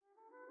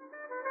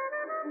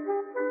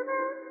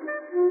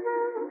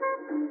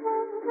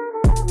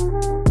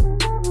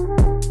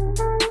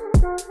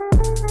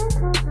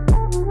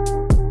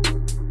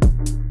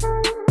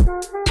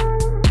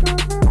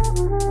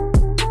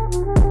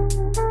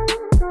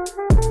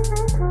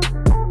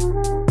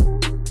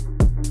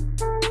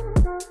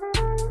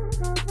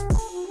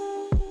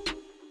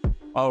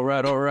All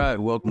right.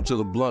 Welcome to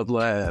the Blood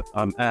Lab.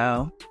 I'm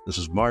Al. This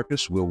is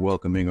Marcus. We're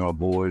welcoming our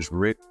boys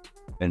Rick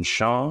and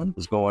Sean.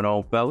 What's going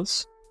on,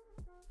 fellas?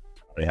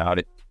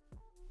 Howdy.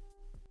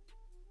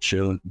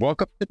 Chilling.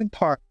 Welcome to the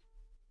park,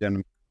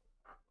 gentlemen.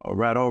 All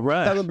right.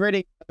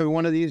 Celebrating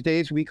one of these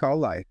days we call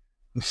life.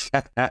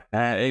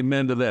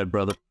 Amen to that,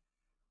 brother.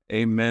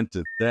 Amen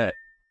to that.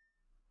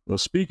 Well,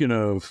 speaking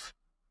of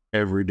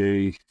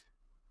everyday,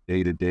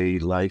 day-to-day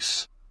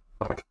life,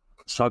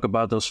 let's talk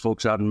about those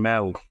folks out in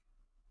Maui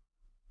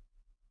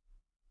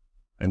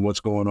and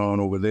what's going on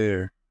over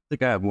there. I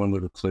think I have one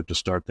little clip to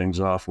start things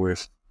off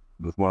with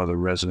one of the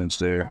residents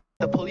there.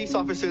 The police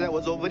officer that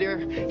was over there,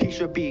 he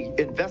should be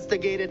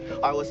investigated.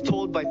 I was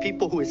told by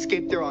people who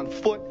escaped there on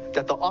foot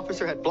that the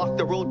officer had blocked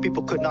the road.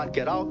 People could not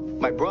get out.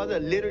 My brother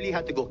literally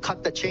had to go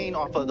cut the chain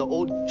off of the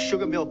old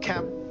sugar mill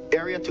camp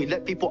area to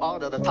let people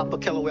out of the top of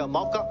Kilauea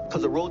Mauka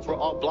because the roads were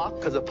all blocked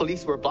because the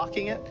police were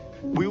blocking it.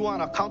 We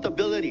want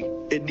accountability.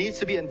 It needs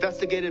to be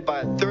investigated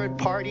by a third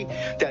party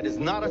that is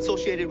not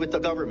associated with the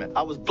government.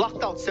 I was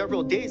blocked out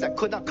several days. I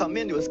could not come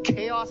in. There was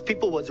chaos.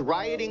 People was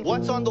rioting.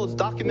 What's on those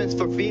documents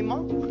for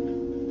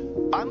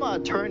FEMA? I'm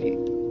an attorney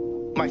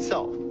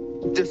myself.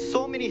 There's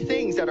so many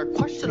things that are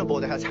questionable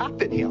that has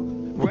happened here.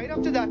 Right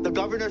after that, the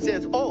governor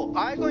says, oh,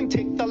 I'm going to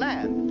take the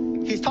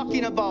land. He's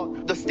talking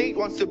about the state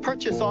wants to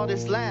purchase all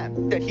this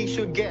land, that he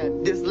should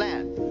get this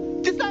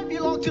land. This land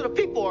belongs to the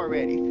people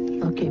already.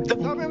 Okay. The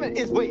government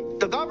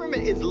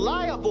is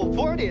liable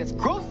for this,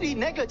 grossly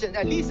negligent,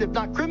 at least if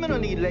not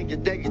criminally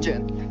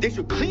negligent. They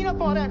should clean up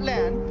all that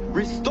land,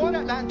 restore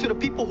that land to the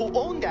people who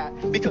own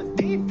that, because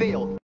they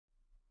failed.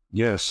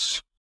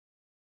 Yes.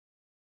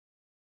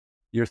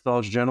 Your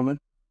thoughts, gentlemen?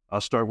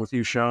 I'll start with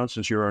you, Sean,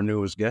 since you're our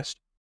newest guest.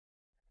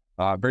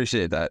 I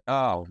appreciate that.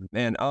 Oh,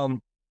 man.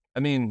 I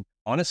mean,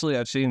 honestly,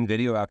 I've seen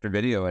video after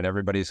video and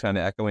everybody's kind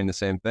of echoing the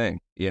same thing.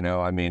 You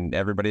know, I mean,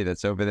 everybody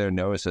that's over there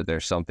knows that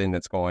there's something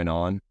that's going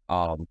on.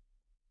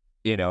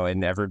 You know,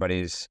 and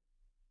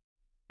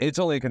it's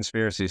only a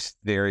conspiracy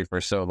theory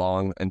for so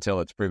long until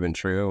it's proven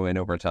true. And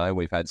over time,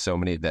 we've had so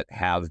many that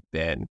have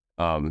been.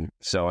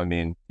 So, I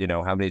mean, you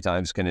know, how many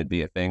times can it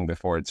be a thing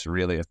before it's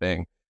really a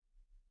thing?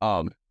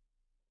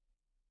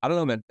 I don't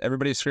know, man.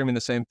 Everybody's screaming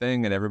the same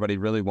thing and everybody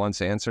really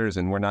wants answers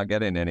and we're not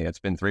getting any. It's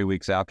been 3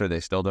 weeks after. They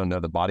still don't know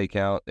the body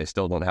count. They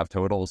still don't have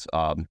totals.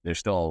 There's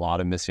still a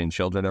lot of missing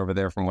children over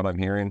there from what I'm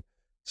hearing.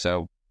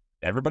 So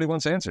everybody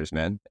wants answers,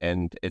 man.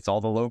 And it's all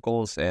the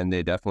locals and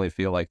they definitely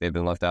feel like they've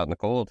been left out in the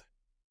cold.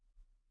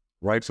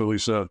 Rightfully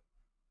so.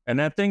 And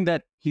that thing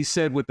that he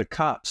said with the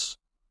cops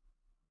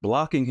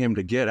blocking him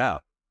to get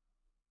out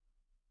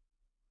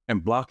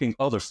and blocking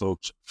other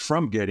folks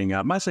from getting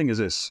out. My thing is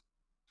this.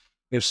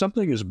 If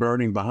something is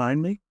burning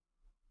behind me,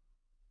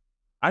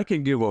 I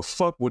can give a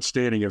fuck what's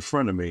standing in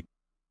front of me.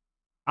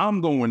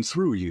 I'm going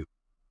through you.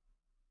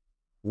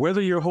 Whether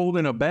you're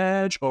holding a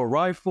badge or a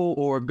rifle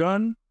or a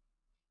gun,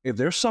 if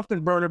there's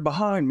something burning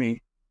behind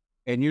me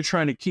and you're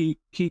trying to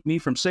keep me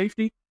from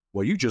safety,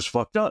 well, you just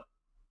fucked up.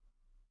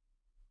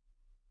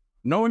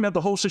 Knowing that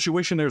the whole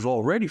situation there is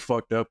already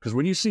fucked up, because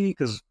when you see,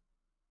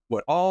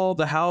 all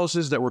the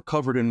houses that were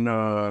covered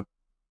in,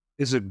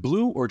 is it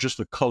blue or just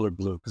the color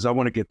blue? Because I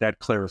want to get that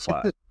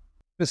clarified.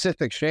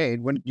 Specific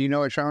shade. Do you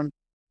know it, Sean?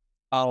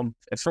 From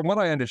what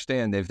I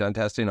understand, they've done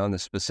testing on the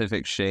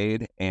specific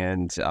shade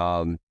and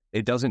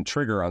it doesn't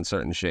trigger on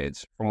certain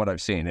shades. From what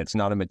I've seen, it's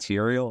not a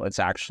material. It's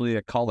actually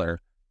a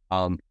color.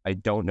 I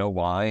don't know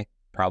why.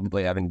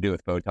 Probably having to do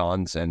with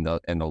photons and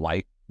the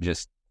light.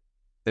 Just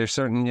there's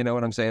certain, you know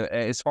what I'm saying?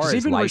 As far as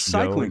even light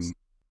recycling, goes,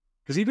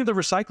 because even the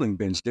recycling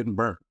bins didn't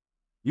burn.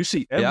 You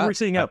see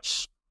everything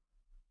else.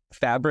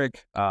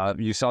 Fabric,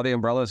 you saw the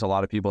umbrellas. A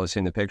lot of people have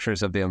seen the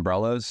pictures of the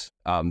umbrellas,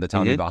 the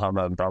Tommy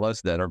Bahama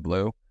umbrellas that are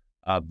blue.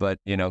 But,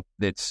 you know,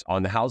 it's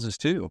on the houses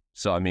too.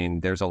 So, I mean,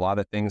 there's a lot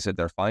of things that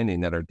they're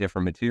finding that are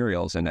different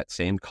materials and that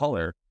same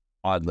color,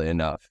 oddly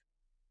enough,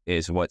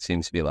 is what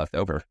seems to be left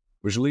over.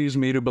 Which leads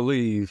me to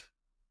believe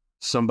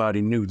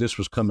somebody knew this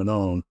was coming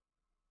on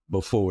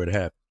before it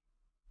happened.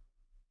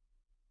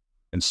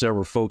 And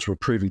several folks were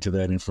privy to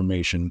that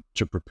information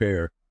to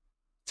prepare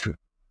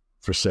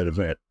for said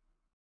event.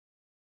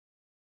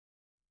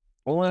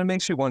 Well, and it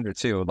makes you wonder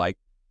too, like,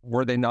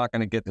 were they not going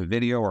to get the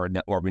video or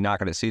are we not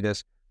going to see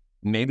this?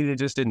 Maybe they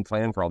just didn't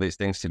plan for all these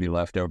things to be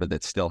left over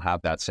that still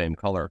have that same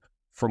color.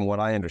 From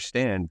what I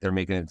understand, they're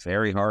making it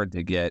very hard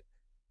to get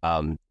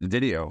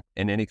video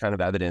and any kind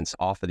of evidence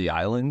off of the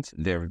island.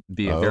 They're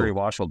being very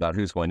watchful about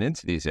who's going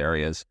into these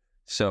areas.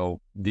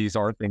 So these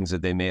are things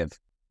that they may have,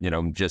 you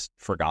know, just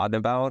forgotten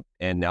about.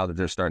 And now that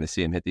they're starting to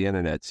see them hit the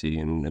internet,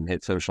 seeing them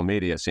hit social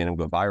media, seeing them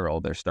go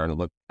viral, they're starting to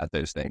look at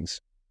those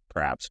things,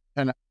 perhaps.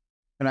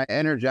 Can I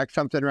interject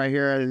something right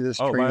here in this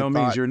train by of all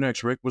thought? means, you're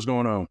next, Rick. What's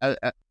going on?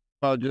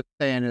 Well, just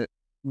saying it,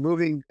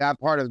 moving that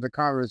part of the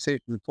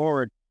conversation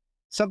forward,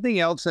 something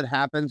else that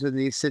happens in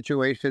these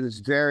situations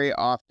very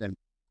often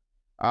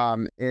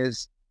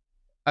is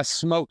a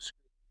smoke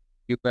screen,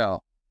 if you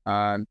will.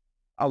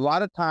 A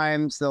lot of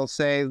times they'll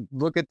say,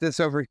 look at this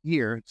over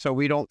here, so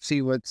we don't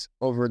see what's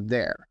over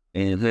there.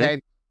 Mm-hmm.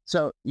 Okay?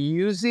 So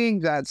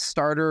using that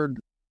starter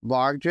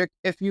logic,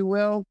 if you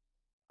will,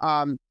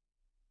 I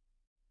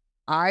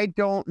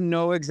don't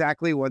know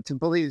exactly what to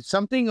believe.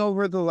 Something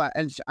over the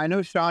and I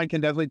know Sean can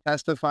definitely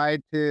testify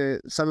to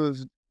some of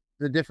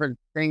the different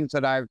things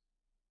that I've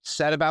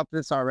said about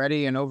this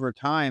already, and over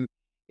time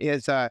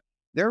is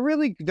they're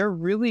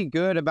really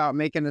good about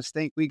making us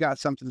think we got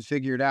something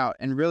figured out,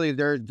 and really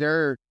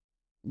they're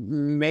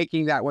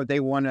making that what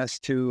they want us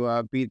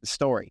to be the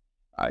story.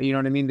 You know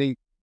what I mean?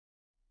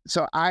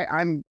 So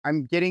I'm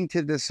getting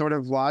to this sort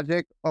of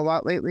logic a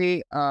lot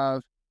lately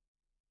of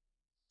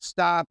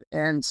stop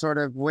and sort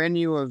of when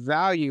you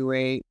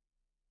evaluate,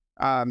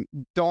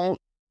 don't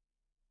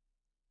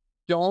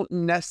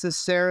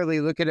necessarily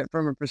look at it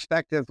from a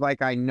perspective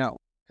like I know,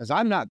 because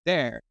I'm not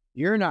there,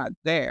 you're not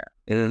there.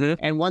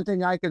 And one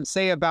thing I can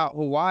say about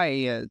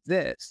Hawaii is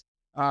this: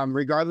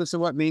 regardless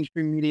of what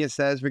mainstream media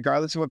says,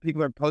 regardless of what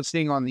people are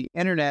posting on the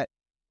internet,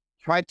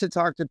 try to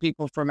talk to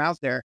people from out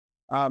there.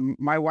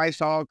 My wife's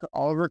all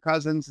of her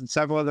cousins and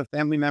several other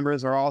family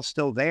members are all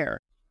still there,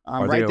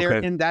 right there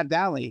in that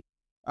valley.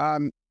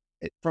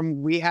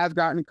 We have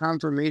gotten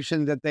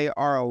confirmation that they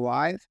are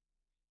alive,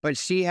 but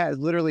she has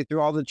literally, through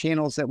all the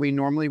channels that we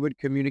normally would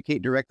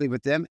communicate directly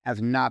with them,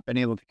 has not been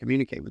able to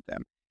communicate with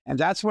them. And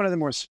that's one of the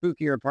more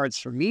spookier parts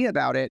for me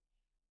about it,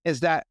 is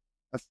that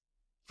a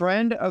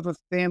friend of a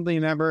family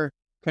member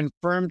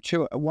confirmed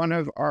to one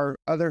of our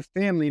other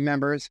family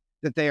members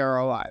that they are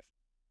alive.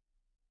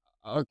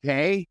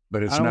 Okay.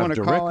 But it's I don't not want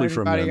to directly call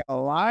from anybody them. a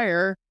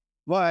liar,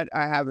 but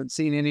I haven't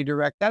seen any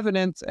direct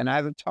evidence, and I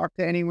haven't talked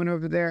to anyone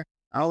over there.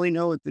 I only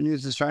know what the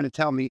news is trying to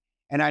tell me.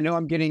 And I know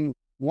I'm getting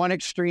one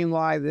extreme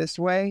lie this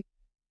way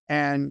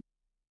and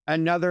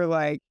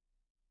another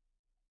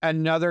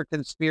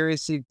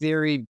conspiracy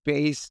theory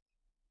based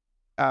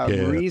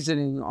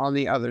reasoning on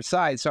the other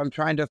side. So I'm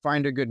trying to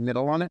find a good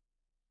middle on it.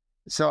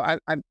 So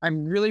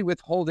I'm really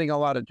withholding a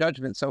lot of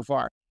judgment so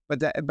far.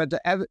 But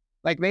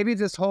maybe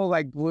this whole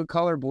like blue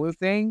color blue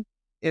thing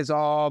is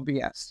all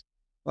BS.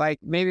 Like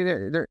maybe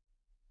they're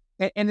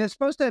and it's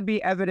supposed to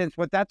be evidence.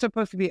 What that's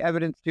supposed to be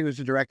evidence to is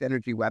a direct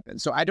energy weapon.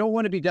 So I don't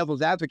want to be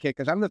devil's advocate,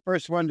 because I'm the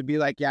first one to be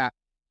like, yeah,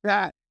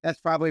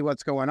 that's probably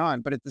what's going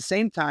on. But at the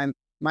same time,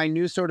 my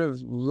new sort of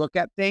look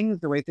at things,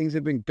 the way things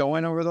have been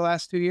going over the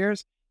last 2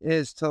 years,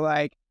 is to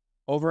like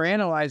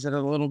overanalyze it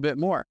a little bit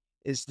more.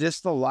 Is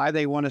this the lie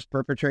they want us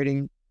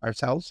perpetrating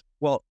ourselves?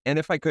 Well, and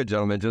if I could,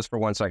 gentlemen, just for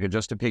 1 second,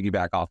 just to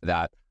piggyback off of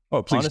that.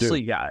 Oh, please honestly,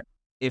 do. Yeah.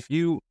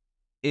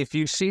 If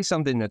you see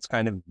something that's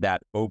kind of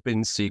that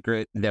open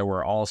secret that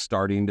we're all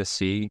starting to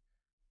see,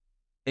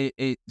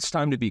 it's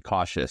time to be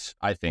cautious,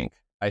 I think.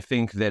 I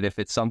think that if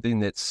it's something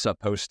that's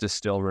supposed to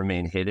still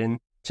remain hidden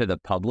to the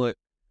public,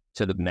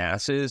 to the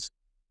masses,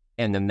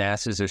 and the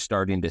masses are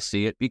starting to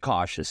see it, be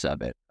cautious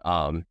of it,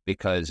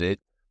 because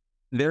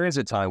there is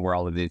a time where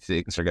all of these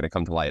things are going to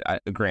come to light,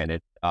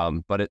 granted,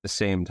 but at the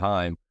same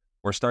time,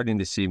 we're starting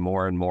to see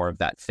more and more of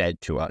that fed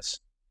to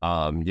us.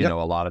 You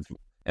know, a lot of,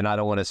 and I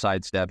don't want to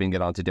sidestep and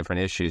get onto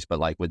different issues, but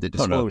like with the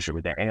disclosure,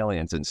 with the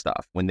aliens and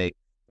stuff, when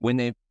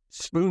they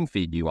spoon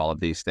feed you all of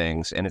these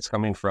things, and it's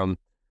coming from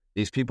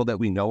these people that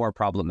we know are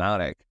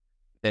problematic,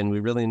 then we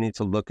really need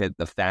to look at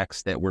the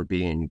facts that we're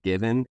being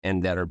given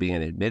and that are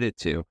being admitted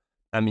to.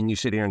 I mean, you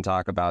sit here and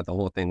talk about the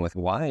whole thing with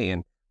Hawaii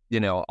and, you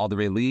know, all the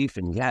relief.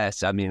 And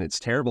yes, I mean, it's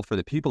terrible for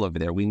the people over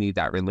there. We need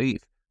that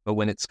relief. But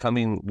when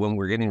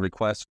we're getting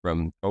requests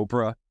from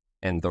Oprah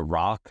and The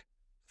Rock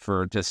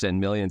to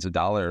send millions of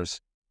dollars,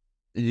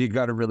 you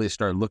got to really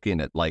start looking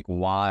at like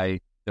why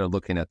they're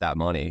looking at that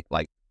money.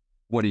 Like,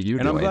 what are you doing?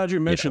 And I'm glad you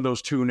mentioned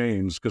those two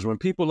names, because when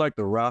people like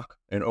The Rock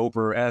and Oprah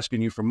are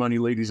asking you for money,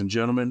 ladies and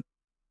gentlemen,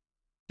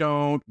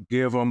 don't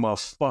give them a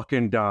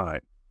fucking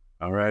dime.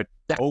 All right?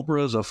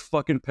 Oprah's a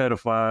fucking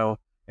pedophile,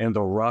 and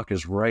The Rock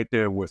is right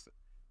there with it.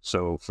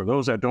 So for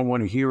those that don't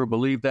want to hear or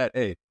believe that,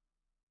 hey,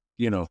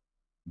 you know,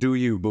 do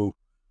you, boo.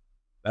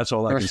 That's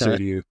all I can say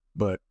to you.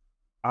 But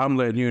I'm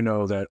letting you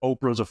know that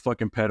Oprah's a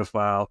fucking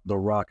pedophile. The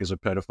Rock is a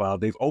pedophile.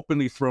 They've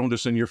openly thrown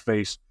this in your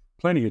face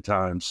plenty of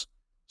times.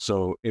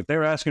 So if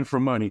they're asking for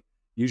money,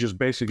 you just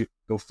basically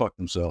go fuck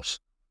themselves.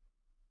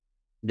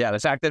 Yeah, the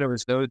fact that it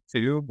was those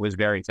two was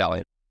very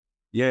telling.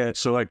 Yeah,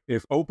 so like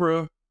if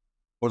Oprah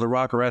or The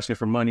Rock are asking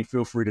for money,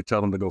 feel free to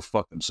tell them to go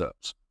fuck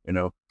themselves. You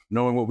know,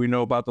 knowing what we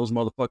know about those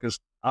motherfuckers,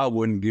 I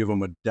wouldn't give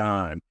them a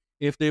dime.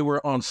 If they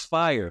were on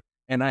fire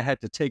and I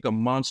had to take a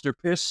monster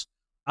piss,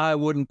 I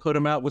wouldn't put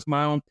them out with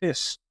my own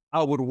piss.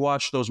 I would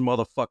watch those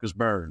motherfuckers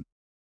burn.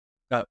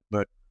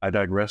 But I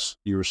digress.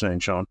 You were saying,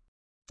 Sean?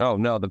 Oh,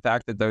 no, the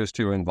fact that those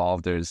two are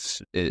involved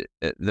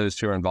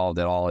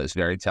at all is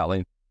very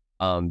telling.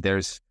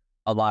 There's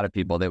a lot of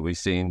people that we've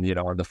seen, you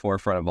know, are the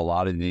forefront of a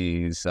lot of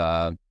these,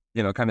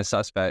 you know, kind of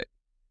suspect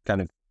kind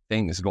of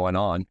things going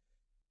on.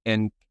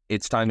 And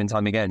it's time and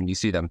time again, you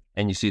see them,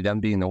 and you see them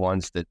being the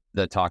ones that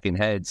the talking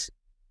heads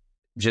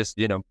just,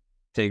 you know,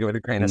 take it with a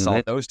grain of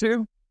salt. Those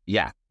two,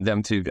 yeah,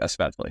 them two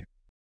especially.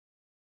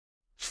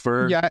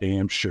 For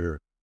damn sure.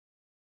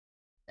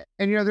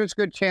 And, you know, there's a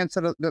good chance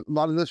that a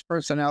lot of those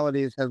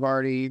personalities have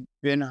already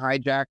been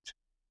hijacked,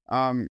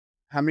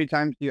 how many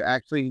times do you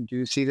actually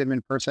do see them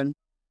in person?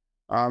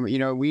 You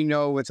know, we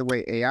know with the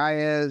way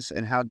AI is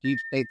and how deep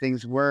state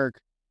things work,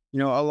 you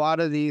know, a lot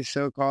of these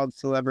so-called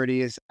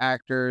celebrities,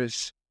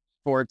 actors,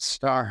 sports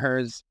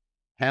stars,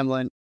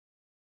 Hamlin,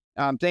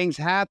 things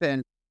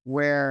happen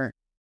where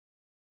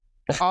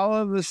all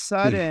of a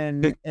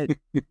sudden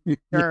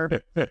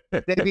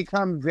they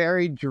become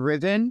very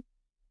driven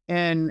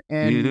and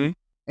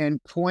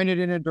pointed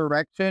in a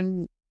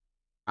direction.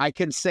 I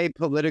can say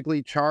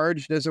politically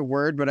charged as a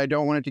word, but I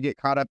don't want it to get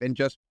caught up in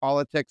just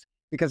politics,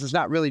 because it's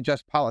not really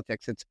just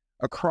politics. It's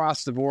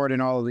across the board in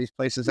all of these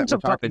places that we're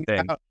talking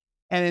about.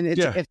 And it's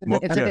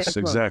yes,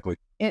 exactly.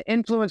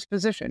 Influence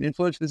position.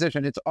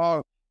 It's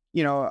all,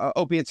 you know,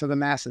 opiates for the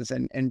masses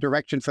and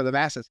direction for the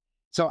masses.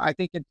 So I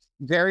think it's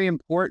very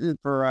important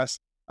for us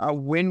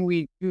when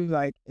we do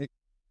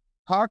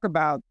talk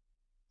about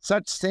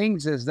such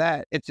things as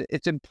that.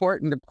 It's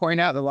important to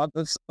point out that a lot of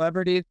the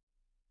celebrities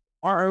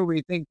are who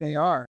we think they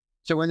are.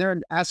 So when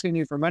they're asking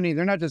you for money,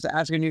 they're not just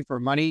asking you for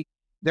money.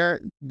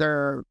 They're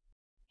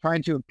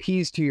trying to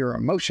appease to your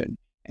emotion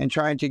and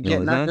trying to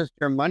get not just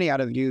your money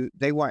out of you.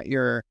 They want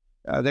your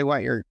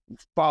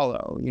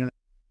follow. You know,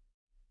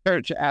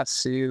 church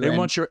asks you. They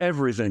want your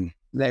everything.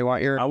 They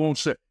want your. I won't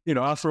say. You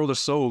know, I'll throw the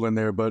soul in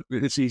there, but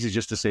it's easy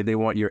just to say they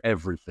want your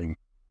everything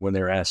when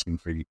they're asking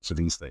for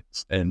these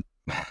things. And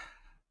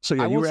so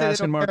yeah, you were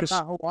asking, Marcus,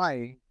 about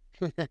Hawaii.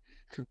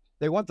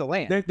 They want the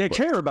land. They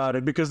care about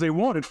it because they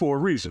want it for a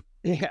reason.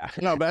 Yeah.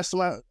 No, that's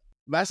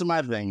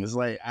my thing. Is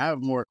like I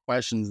have more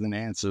questions than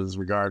answers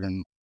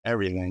regarding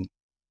everything.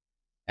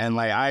 And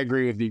like I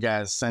agree with you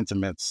guys'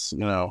 sentiments,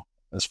 you know,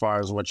 as far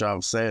as what y'all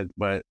have said,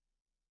 but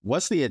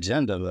what's the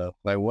agenda though?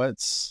 Like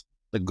what's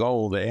the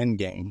goal, the end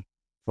game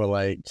for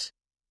like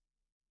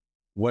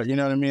what, you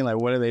know what I mean? Like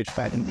what are they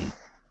trying?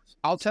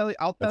 I'll tell you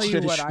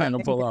what trying to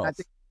pull off.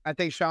 I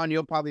think, Sean,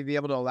 you'll probably be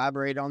able to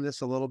elaborate on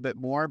this a little bit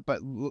more, but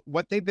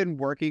what they've been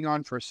working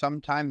on for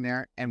some time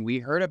there, and we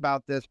heard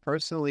about this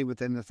personally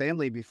within the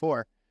family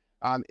before,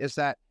 is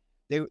that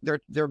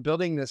they're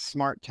building this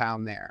smart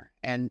town there,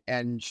 and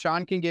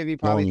Sean can give you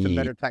probably some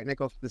better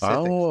technical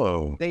specifics.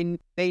 Oh,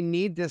 they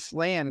need this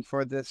land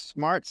for this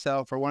smart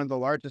cell for one of the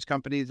largest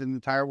companies in the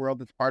entire world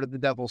that's part of the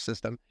Devil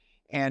system,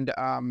 and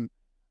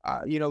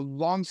you know,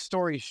 long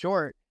story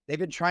short, they've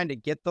been trying to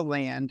get the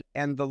land,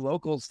 and the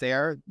locals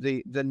there,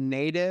 the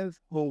native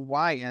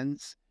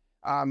Hawaiians,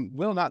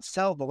 will not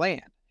sell the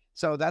land.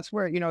 So that's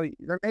where, you know,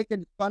 you're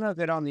making fun of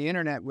it on the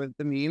internet with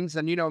the memes.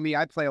 And you know me,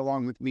 I play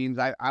along with memes.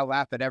 I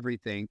laugh at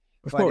everything.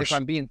 Of but course. If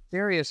I'm being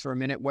serious for a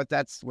minute, what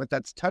that's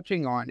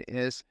touching on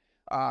is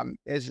Oprah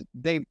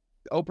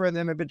and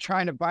them have been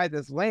trying to buy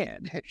this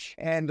land,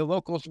 and the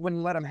locals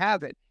wouldn't let them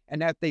have it.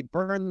 And if they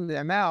burn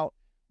them out,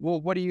 well,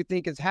 what do you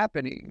think is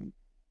happening?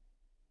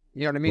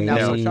 You know what I mean? Now,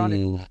 so Sean,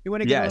 you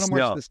want to get a little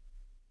more specific?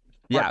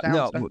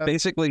 Yeah,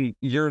 basically,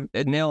 you're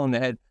nailing the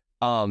head.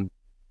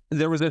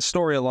 There was a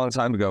story a long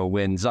time ago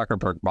when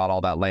Zuckerberg bought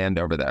all that land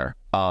over there.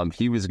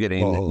 He was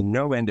getting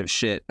no end of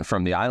shit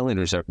from the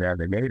islanders over there,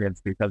 the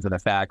natives, because of the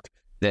fact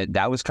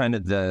that was kind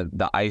of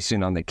the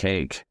icing on the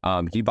cake.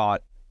 He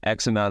bought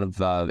X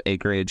amount of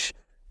acreage,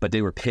 but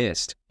they were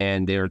pissed,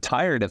 and they were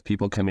tired of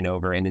people coming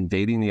over and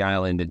invading the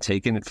island and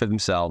taking it for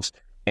themselves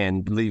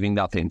and leaving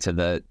nothing to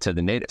the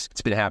natives.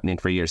 It's been happening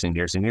for years and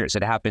years and years.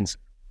 It happens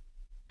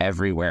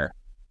everywhere.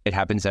 It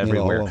happens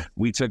everywhere. Yeah.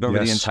 We took over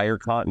the entire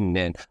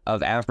continent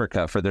of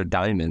Africa for their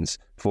diamonds,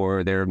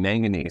 for their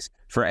manganese,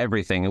 for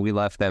everything, and we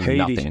left them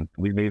nothing.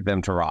 We leave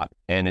them to rot,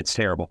 and it's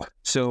terrible.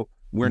 So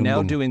we're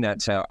now doing that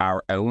to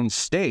our own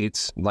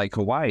states, like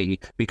Hawaii,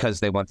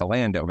 because they want the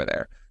land over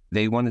there.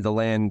 They wanted the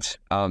land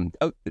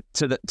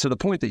to the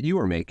point that you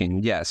were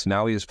making. Yes,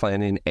 Maui is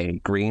planning a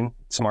green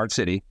smart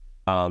city.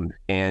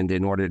 And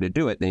in order to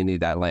do it, they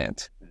need that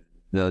land.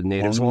 The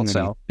natives won't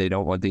sell. They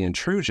don't want the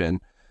intrusion.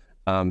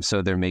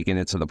 So they're making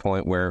it to the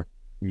point where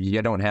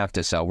you don't have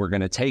to sell. We're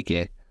going to take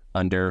it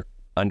under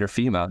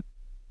FEMA.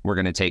 We're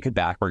going to take it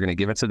back. We're going to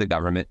give it to the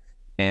government,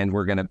 and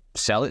we're going to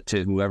sell it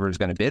to whoever's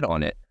going to bid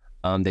on it.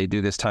 They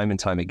do this time and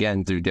time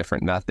again through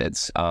different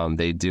methods.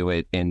 They do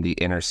it in the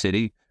inner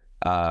city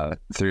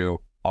through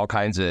all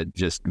kinds of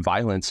just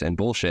violence and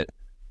bullshit.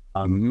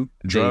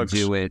 Drugs. They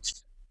do it.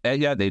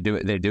 Yeah, they do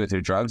it. They do it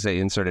through drugs. They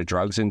inserted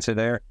drugs into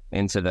the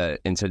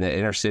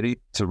inner city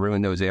to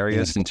ruin those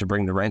areas and to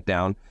bring the rent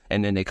down.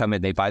 And then they come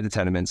in, they buy the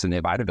tenements and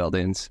they buy the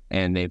buildings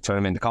and they turn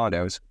them into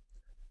condos.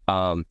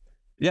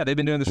 Yeah, they've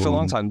been doing this for a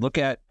long time. Look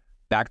at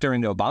back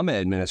during the Obama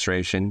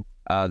administration.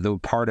 The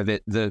part of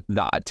it, the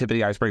tip of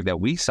the iceberg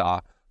that we saw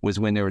was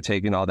when they were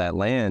taking all that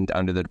land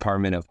under the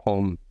Department of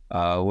Home.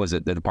 Was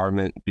it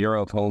the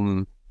Bureau of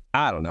Home?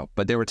 I don't know,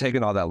 but they were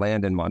taking all that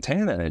land in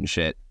Montana and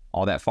shit,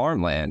 all that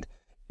farmland.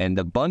 And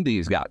the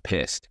Bundys got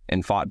pissed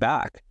and fought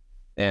back.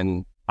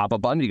 And Papa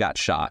Bundy got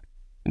shot.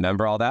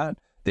 Remember all that?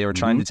 They were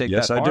trying to take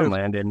that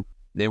farmland, and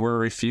they were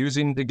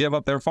refusing to give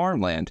up their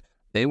farmland.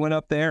 They went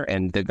up there,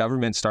 and the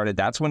government started.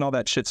 That's when all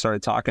that shit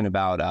started talking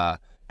about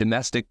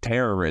domestic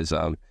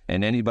terrorism.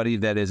 And anybody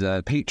that is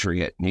a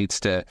patriot needs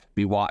to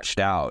be watched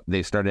out.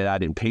 They started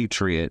adding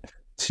patriot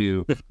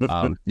to,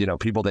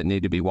 people that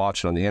need to be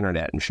watched on the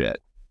internet and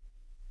shit.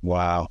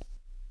 Wow.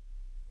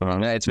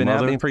 It's been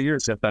happening for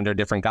years, just under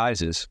different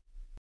guises.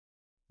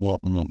 Well,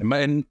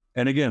 and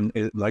again,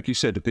 like you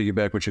said, to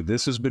piggyback with you,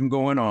 this has been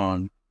going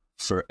on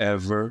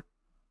forever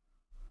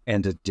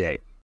and a day.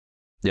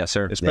 Yes,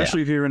 sir.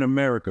 Especially here in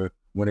America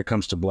when it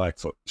comes to black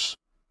folks.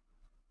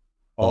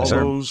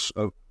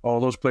 All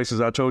those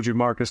places I told you,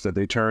 Marcus, that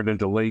they turned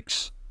into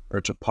lakes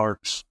or to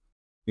parks.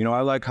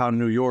 I like how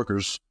New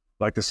Yorkers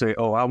like to say,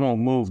 "Oh, I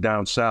won't move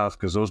down south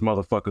because those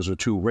motherfuckers are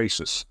too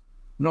racist."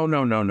 No.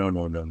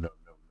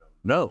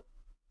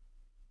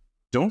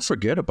 Don't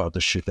forget about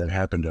the shit that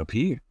happened up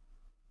here.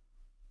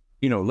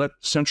 Let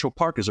Central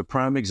Park is a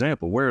prime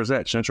example. Where is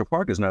that? Central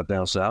Park is not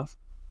down south.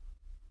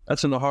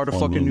 That's in the heart of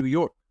fucking New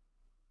York.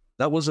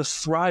 That was a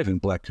thriving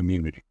black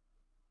community.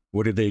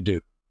 What did they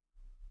do?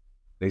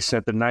 They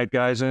sent the night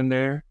guys in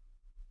there,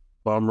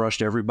 bum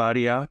rushed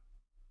everybody out,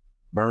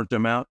 burnt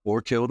them out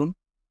or killed them.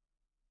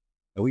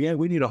 And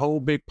we need a whole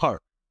big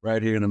park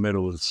right here in the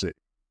middle of the city.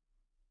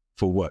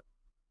 For what?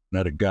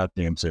 Not a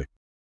goddamn thing.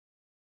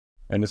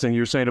 And the thing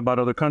you're saying about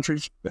other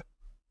countries, the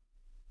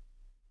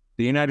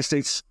United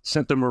States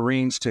sent the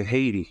Marines to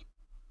Haiti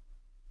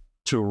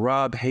to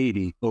rob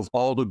Haiti of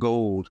all the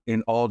gold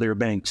in all their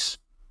banks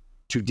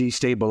to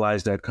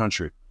destabilize that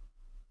country.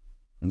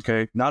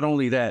 Okay? Not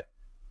only that,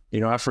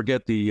 I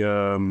forget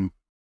the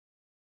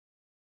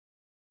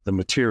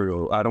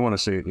material. I don't want to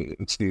say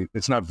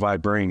it's not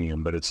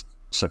vibranium, but it's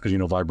because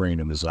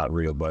vibranium is not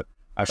real, but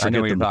I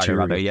forget the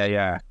material.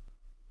 Yeah.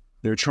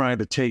 They're trying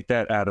to take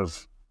that out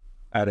of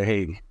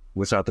Haiti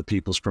without the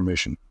people's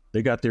permission.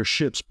 They got their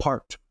ships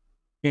parked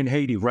in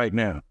Haiti right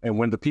now. And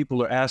when the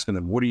people are asking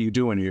them, "What are you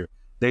doing here?"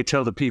 they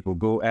tell the people,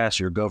 "Go ask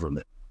your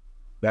government."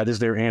 That is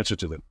their answer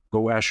to them.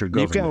 Go ask your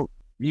government.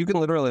 You can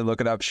literally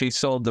look it up. She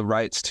sold the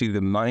rights to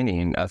the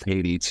mining of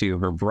Haiti to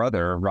her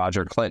brother,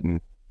 Roger Clinton.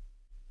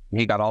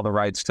 He got all the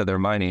rights to their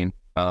mining.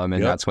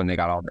 That's when they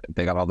got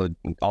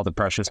all the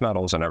precious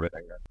metals and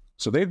everything.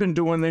 So they've been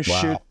doing this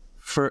shit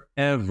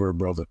forever,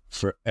 brother,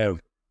 forever.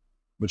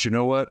 But you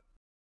know what?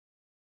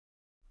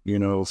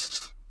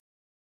 If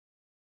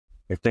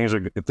things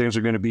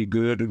are going to be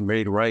good and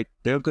made right,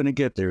 they're going to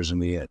get theirs in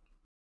the end.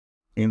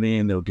 In the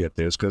end, they'll get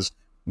theirs because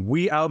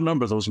we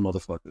outnumber those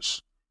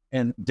motherfuckers.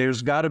 And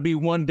there's got to be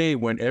one day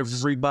when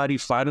everybody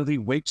finally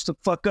wakes the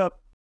fuck up.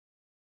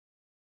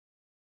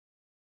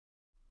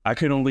 I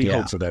can only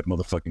hope for that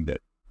motherfucking day.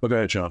 But go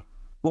ahead, Sean.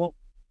 Well,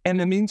 in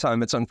the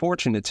meantime, it's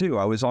unfortunate, too.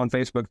 I was on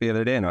Facebook the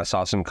other day, and I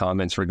saw some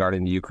comments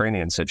regarding the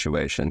Ukrainian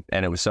situation.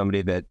 And it was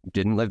somebody that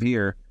didn't live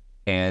here.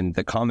 And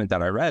the comment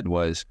that I read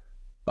was,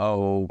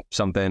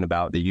 something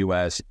about the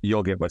U.S.,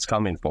 you'll get what's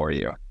coming for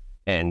you.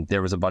 And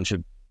there was a bunch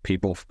of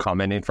people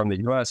commenting from the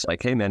U.S.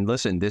 like, "Hey, man,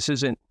 listen,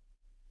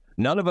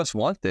 none of us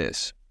want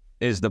this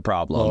is the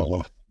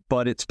problem,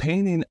 but it's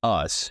painting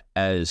us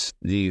as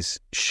these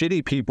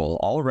shitty people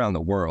all around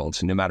the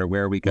world, no matter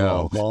where we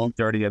go,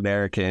 dirty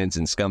Americans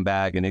and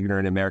scumbag and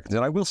ignorant Americans."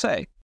 And I will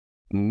say,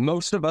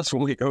 most of us,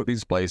 when we go to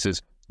these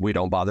places, we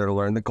don't bother to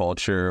learn the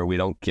culture. We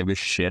don't give a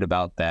shit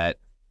about that.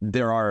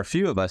 There are a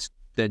few of us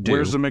that do.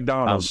 Where's the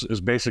McDonald's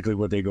is basically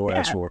what they go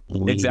ask for.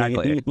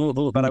 Exactly.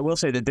 But I will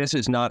say that this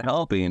is not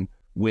helping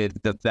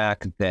with the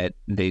fact that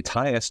they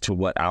tie us to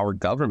what our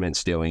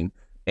government's doing.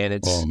 And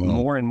it's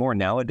more and more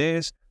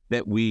nowadays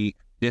that we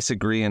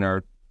disagree and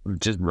are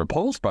just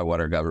repulsed by what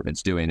our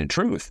government's doing in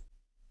truth.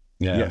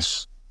 Yeah.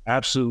 Yes,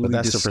 absolutely. But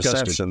that's disgusting. the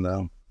perception,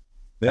 though.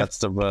 That's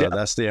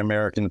the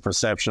American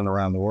perception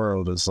around the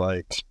world. Is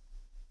like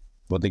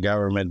what the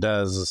government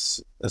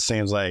does. It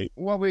seems like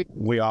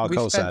we all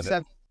co-sign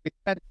it. We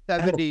spent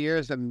 70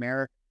 years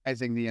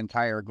Americanizing the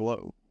entire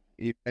globe.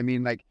 I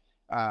mean, and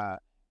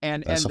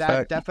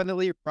that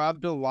definitely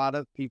rubbed a lot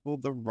of people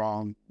the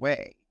wrong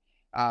way.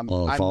 I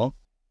give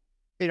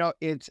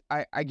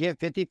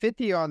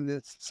 50-50 on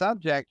this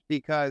subject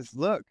because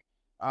look,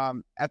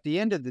 at the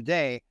end of the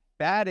day,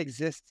 bad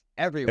exists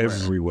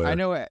everywhere. I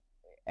know it.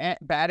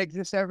 Bad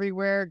exists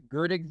everywhere.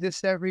 Good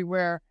exists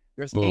everywhere.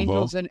 There's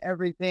angels in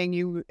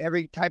everything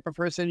every type of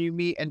person you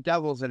meet, and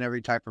devils in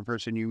every type of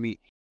person you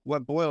meet.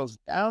 What boils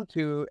down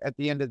to at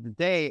the end of the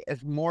day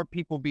is more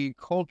people be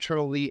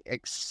culturally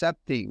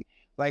accepting,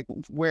 like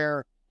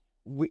where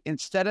we,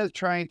 instead of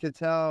trying to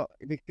tell,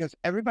 because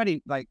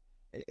everybody, like,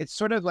 it's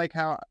sort of like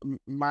how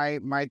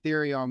my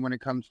theory on when it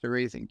comes to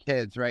raising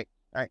kids, right?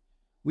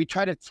 We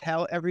try to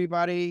tell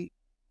everybody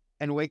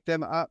and wake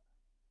them up,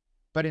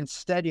 but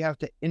instead you have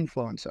to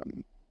influence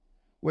them,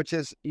 which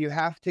is you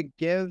have to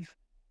give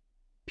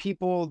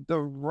people the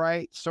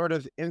right sort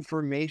of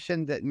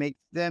information that makes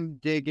them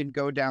dig and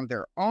go down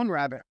their own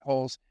rabbit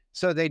holes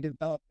so they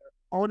develop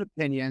their own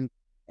opinion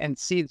and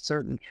see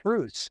certain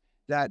truths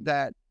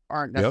that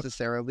aren't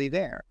necessarily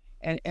there.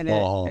 And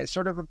it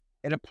sort of,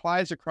 it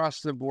applies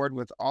across the board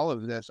with all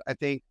of this. I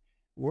think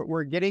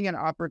we're getting an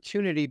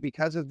opportunity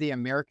because of the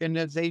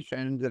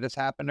Americanization that has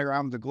happened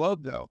around the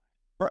globe, though,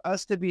 for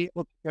us to be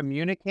able to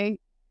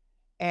communicate.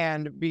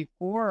 And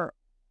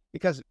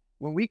because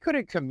when we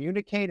couldn't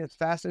communicate as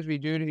fast as we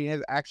do to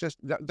have access,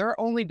 their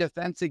only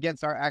defense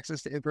against our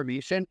access to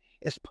information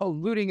is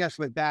polluting us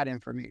with bad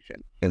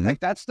information. Mm-hmm. Like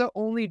that's the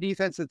only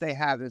defense that they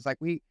have. Is like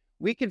we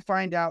can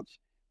find out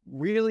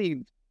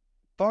really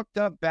fucked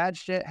up bad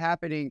shit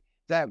happening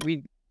that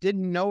we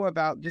didn't know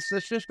about.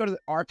 Let's just go to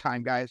our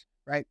time, guys,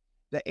 right?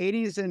 The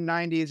 80s and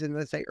 90s and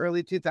let's say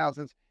early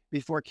 2000s,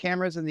 before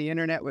cameras and the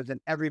internet was in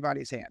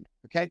everybody's hand.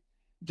 Okay.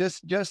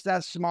 Just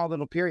that small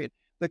little period.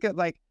 Look at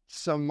like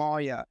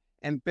Somalia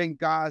and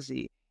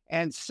Benghazi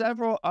and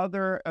several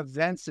other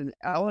events and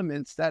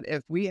elements that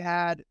if we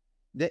had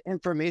the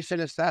information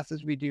as fast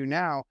as we do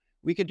now,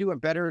 we could do a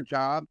better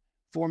job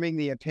forming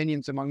the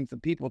opinions among the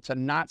people to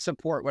not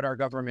support what our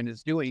government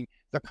is doing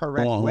the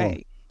correct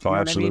way. You know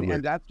absolutely.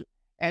 what I mean?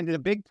 And a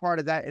big part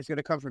of that is going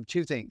to come from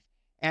two things.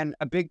 And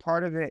a big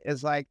part of it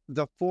is like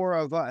the four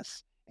of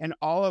us and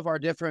all of our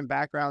different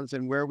backgrounds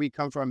and where we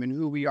come from and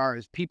who we are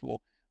as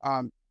people.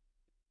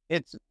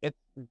 It's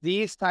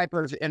these type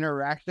of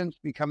interactions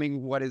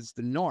becoming what is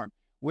the norm,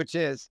 which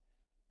is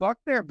fuck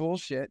their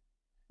bullshit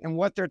and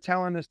what they're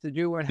telling us to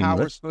do and how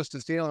we're supposed to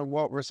feel and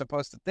what we're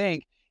supposed to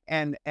think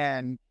and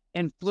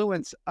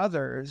influence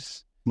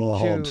others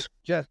to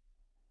just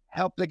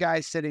help the guy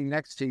sitting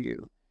next to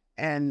you.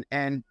 And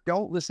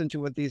don't listen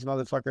to what these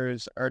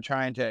motherfuckers are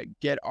trying to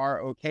get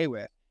our okay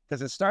with,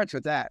 because it starts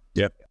with that.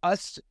 Yep.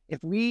 If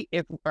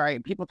all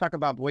right, people talk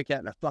about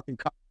boycotting a fucking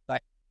company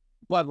like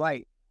Bud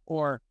Light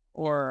or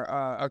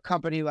a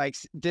company like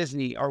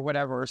Disney or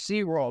whatever, or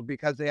SeaWorld,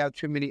 because they have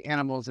too many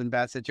animals in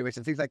bad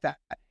situations, things like that.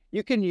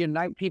 You can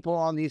unite people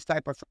on these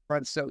type of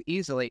fronts so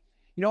easily.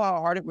 You know how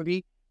hard it would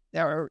be?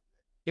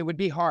 It would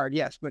be hard,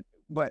 yes,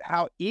 but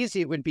how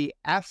easy it would be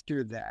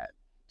after that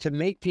to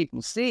make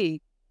people see.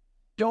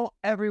 Don't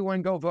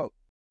everyone go vote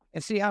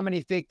and see how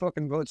many fake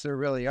fucking votes there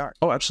really are.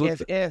 Oh,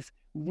 absolutely. If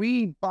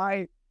we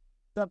by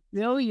the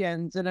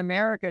billions in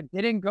America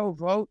didn't go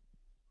vote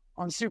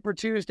on Super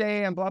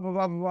Tuesday and blah, blah,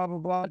 blah, blah, blah,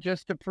 blah,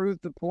 just to prove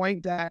the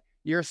point that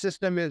your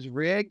system is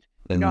rigged,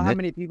 you know how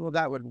many people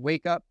that would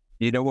wake up?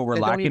 You know what we're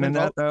lacking in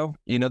that, though?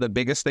 You know the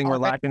biggest thing we're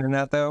lacking in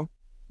that, though?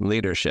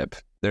 Leadership.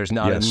 There's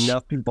not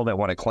enough people that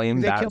want to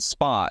claim that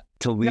spot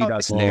to lead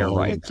us there,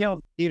 right? They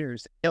killed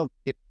leaders.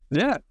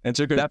 Yeah, and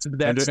to that's the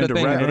thing.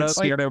 It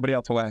scared everybody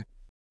else away.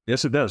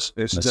 Yes, it does.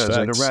 It does.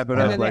 And to wrap it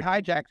and up, then they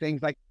hijack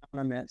things like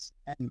this.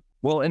 And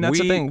that's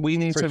the thing. We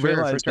need to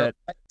realize that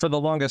for the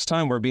longest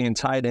time, we're being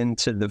tied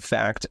into the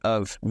fact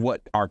of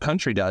what our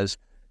country does.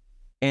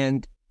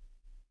 And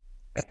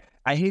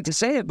I hate to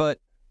say it, but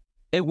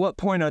at what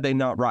point are they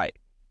not right?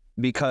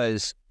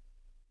 Because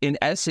in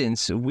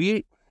essence,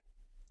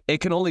 it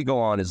can only go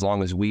on as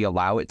long as we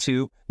allow it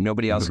to.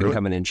 Nobody else can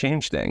come in and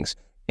change things.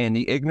 And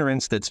the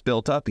ignorance that's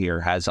built up here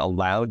has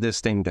allowed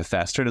this thing to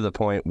fester to the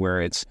point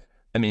where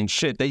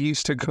they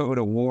used to go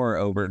to war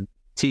over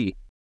tea.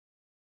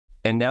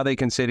 And now they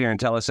can sit here and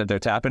tell us that they're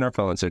tapping our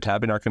phones, they're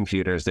tapping our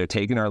computers, they're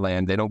taking our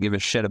land, they don't give a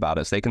shit about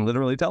us. They can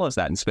literally tell us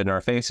that and spit in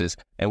our faces.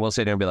 And we'll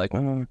sit here and be like,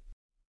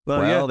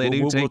 they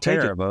do take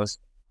care of us.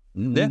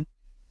 Mm-hmm.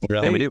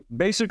 Yeah, we do.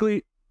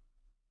 Basically,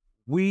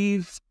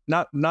 we've,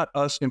 not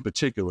us in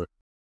particular,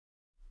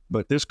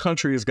 but this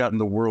country has gotten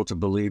the world to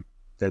believe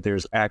that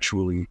there's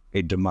actually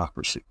a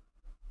democracy.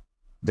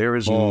 There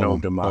is no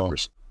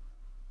democracy,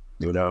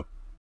 you know?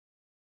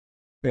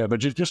 Yeah, but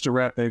just to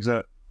wrap things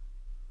up,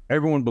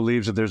 everyone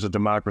believes that there's a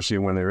democracy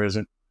when there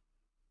isn't.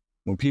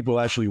 When people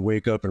actually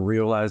wake up and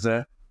realize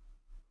that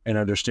and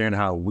understand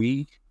how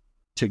we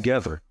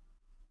together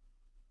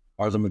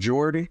are the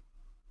majority,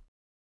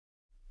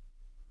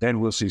 then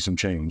we'll see some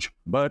change.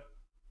 But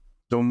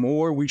the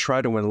more we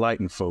try to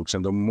enlighten folks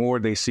and the more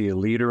they see a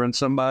leader in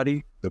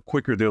somebody, the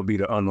quicker they'll be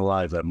to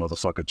unalive that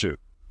motherfucker too.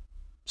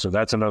 So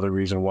that's another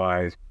reason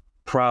why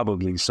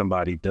probably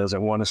somebody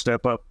doesn't want to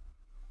step up.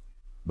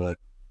 But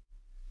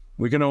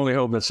we can only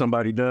hope that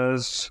somebody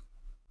does.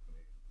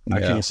 I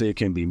can't say it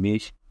can be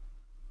me,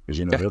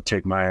 because, they'll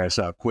take my ass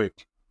out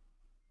quick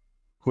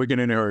and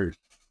in a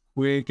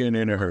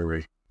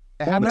hurry.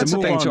 And that's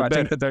the thing too. I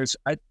think that there's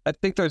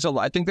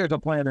a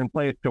plan in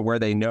place to where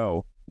they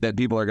know that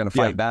people are going to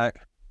fight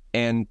back,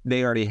 and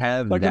they already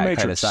have like that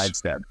kind of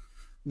sidestep.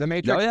 The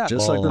Matrix? Oh, yeah.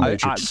 Just like the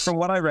Matrix. From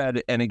what I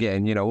read, and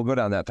again, we'll go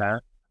down that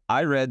path.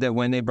 I read that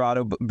when they brought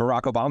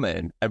Barack Obama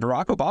in, and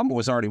Barack Obama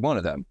was already one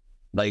of them.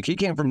 Like, he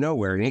came from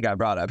nowhere and he got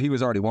brought up. He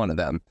was already one of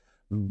them.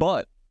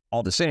 But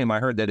all the same, I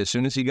heard that as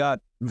soon as he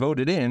got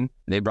voted in,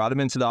 they brought him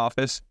into the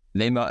office.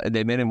 They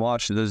made him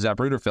watch the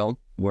Zapruder film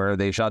where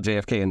they shot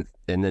JFK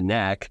in the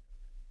neck.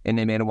 And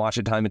they made him watch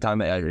it time and time.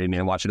 They made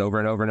him watch it over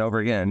and over and over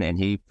again. And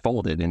he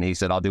folded and he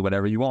said, I'll do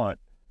whatever you want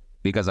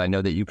because I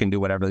know that you can do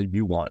whatever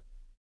you want.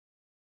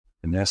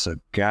 And that's a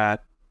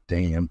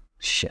goddamn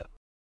shit.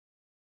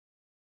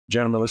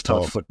 Gentlemen, let's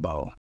talk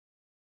football.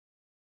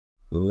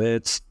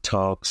 Let's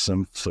talk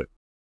some foot.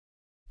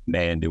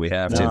 Man, do we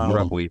have to?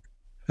 Rough week.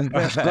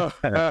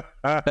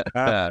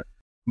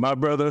 My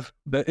brother,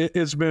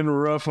 it's been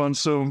rough on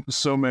so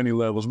many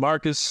levels.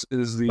 Marcus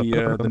is the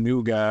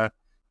new guy,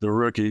 the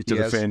rookie to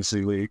the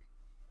fantasy league.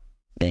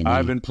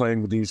 I've been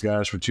playing with these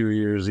guys for 2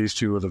 years. These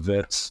two are the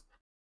vets.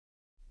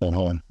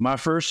 My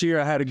first year,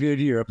 I had a good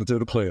year up until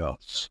the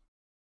playoffs.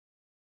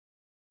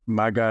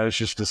 My guys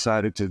just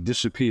decided to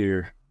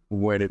disappear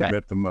when it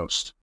meant the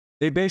most.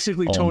 They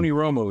basically Tony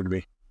Romo'd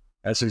me.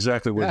 That's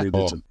exactly what they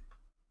did to me.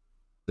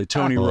 They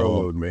Tony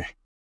Romo'd me.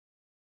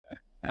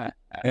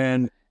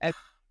 And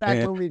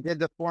when we did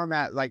the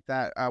format like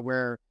that,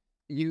 where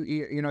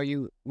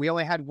we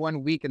only had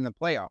 1 week in the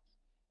playoffs,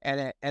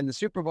 and the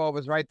Super Bowl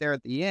was right there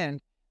at the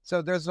end.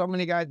 So there's so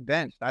many guys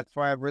benched. That's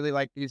why I really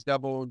like these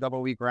double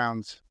week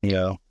rounds.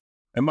 Yeah.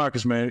 And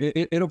Marcus, man,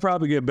 it'll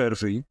probably get better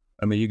for you.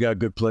 I mean, you got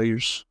good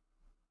players.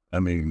 I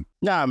mean,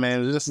 nah,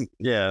 man, it's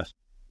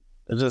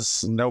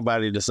just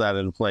nobody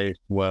decided to play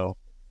well.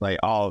 Like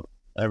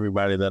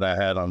everybody that I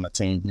had on the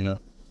team,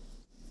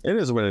 It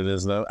is what it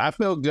is, though. I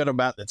feel good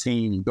about the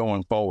team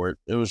going forward.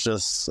 It was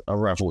just a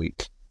rough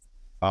week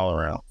all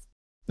around.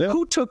 Yeah.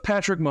 Who took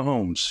Patrick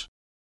Mahomes?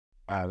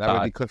 That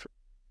would be Clifford.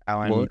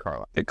 Allen and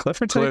Carla. Did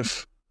Clifford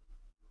Cliff.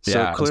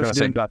 Yeah,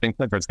 I think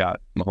Clifford's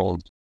got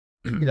Mahomes.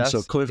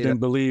 So Cliff didn't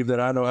believe that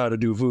I know how to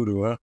do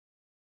voodoo,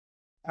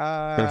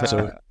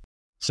 huh?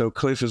 So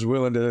Cliff is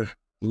willing to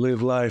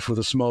live life with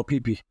a small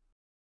peepee.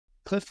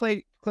 Cliff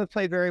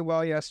played very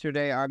well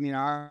yesterday. I mean,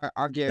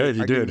 I'll give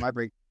him my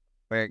break.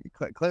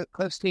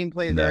 Cliff's team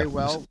played very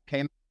well.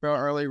 Came real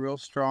early, real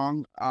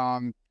strong.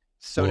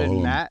 So did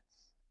Matt.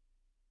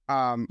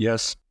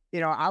 Yes.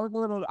 I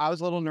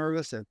was a little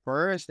nervous at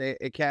first.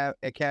 It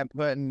kept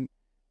putting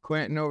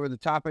Quentin over the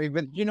top of me.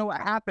 But you know what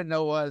happened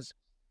though was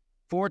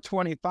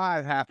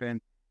 425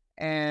 happened.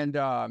 And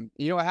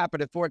you know what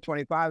happened at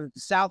 425? The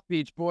South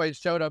Beach boys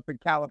showed up in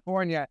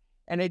California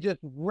and they just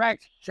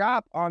wrecked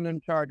shop on them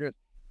Chargers.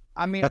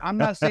 I mean, I'm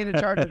not saying the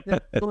Chargers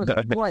didn't lose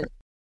the point.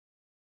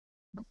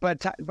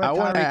 But I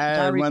want to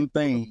add one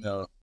thing,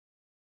 though.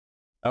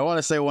 I want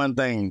to say one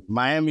thing.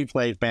 Miami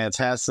played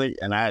fantastic,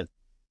 and I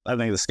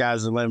think the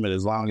sky's the limit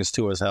as long as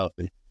Tua's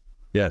healthy.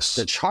 Yes.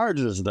 The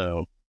Chargers,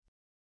 though,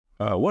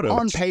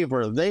 on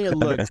paper, they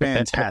look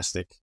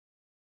fantastic.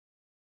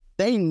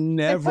 They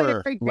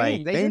never they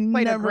played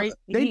a great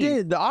team. They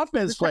did. The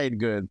offense played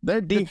good. Their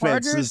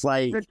defense is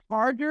like the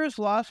Chargers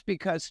lost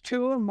because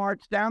Tua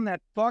marched down that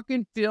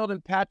fucking field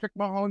and Patrick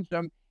Mahomes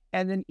them.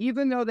 And then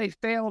even though they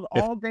failed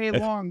all day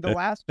long, the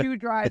last 2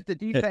 drives, the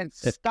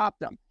defense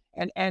stopped them.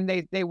 And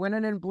they went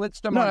in and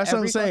blitzed them on that's every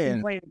what I'm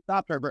saying. play and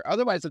stopped her. But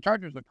otherwise, the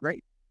Chargers look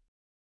great.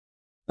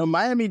 No,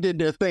 Miami did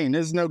their thing.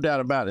 There's no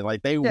doubt about it.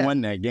 Like, they won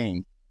that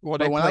game. Well,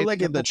 but when I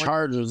look at the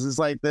Chargers, it's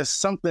like there's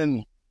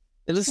something –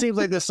 it just seems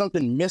like there's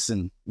something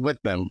missing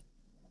with them.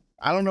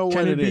 I don't know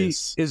what it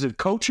is. Is it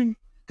coaching?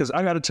 Because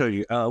I got to tell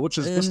you, what's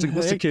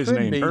the kid's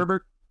name?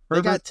 Herbert?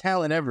 They got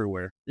talent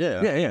everywhere.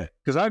 Yeah. Yeah.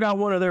 Because I got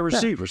one of their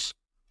receivers.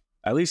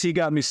 At least he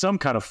got me some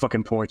kind of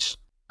fucking points.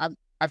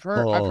 I've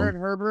heard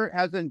Herbert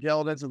hasn't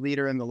gelled as a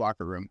leader in the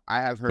locker room.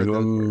 I have heard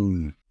those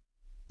words.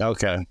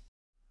 Okay.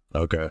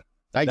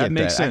 That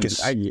makes sense.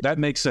 That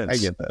makes sense. I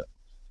get that.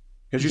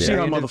 Because you see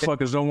how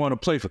motherfuckers don't want to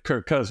play for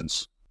Kirk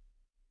Cousins.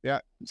 Yeah,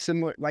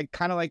 similar,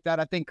 kind of like that.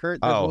 I think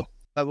Kurt, there's a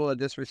level of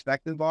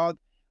disrespect involved.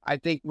 I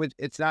think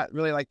it's not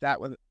really like that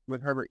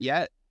with Herbert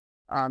yet.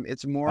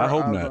 It's more I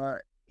hope not.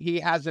 He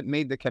hasn't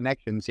made the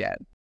connections yet.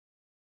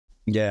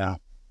 Yeah,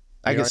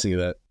 I can see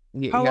that.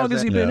 How long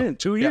has he been in?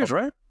 2 years,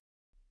 right?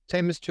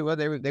 Same as Tua.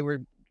 They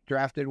were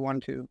drafted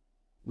 1-2.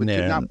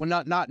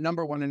 Not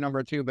number 1 and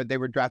number 2, but they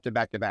were drafted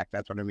back to back.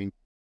 That's what I mean.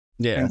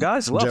 Yeah, and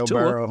guys love Joe Tua.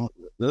 Burrow.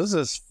 This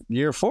is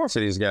year 4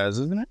 for these guys,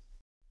 isn't it?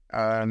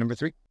 Number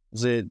 3.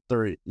 Is it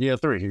 3? Yeah,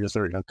 3. Here's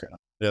 3. Okay.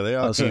 Yeah, they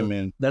all came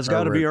in. That's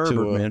got to be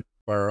Herbert, man.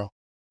 Burrow.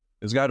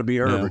 It's got to be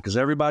Herbert because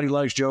everybody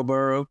likes Joe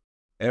Burrow.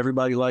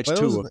 Everybody likes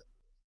Tua.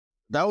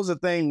 That was the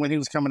thing when he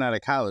was coming out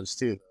of college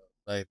too.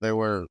 Like they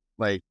were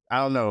like, I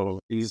don't know.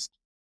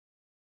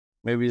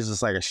 Maybe he's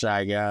just like a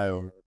shy guy,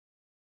 or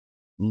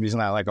he's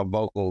not like a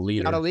vocal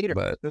leader. Not a leader.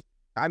 But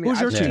I mean,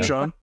 who's your team,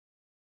 Sean?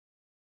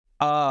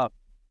 Go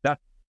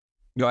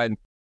ahead.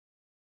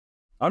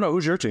 I know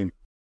who's your team.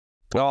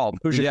 Oh,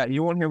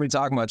 you won't hear me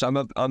talk much. I'm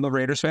a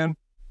Raiders fan.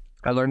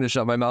 I learned to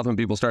shut my mouth when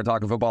people start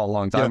talking football a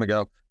long time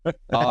ago. Man.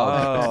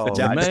 My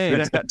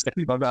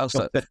mouth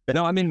shut.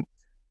 No, I mean,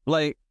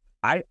 like,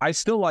 I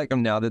still like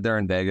them now that they're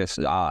in Vegas.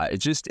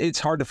 It's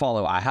hard to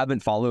follow. I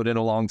haven't followed in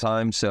a long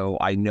time, so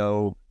I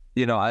know,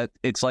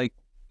 it's like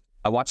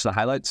I watch the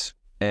highlights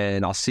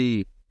and I'll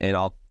see and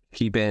I'll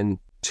keep in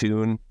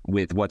tune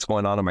with what's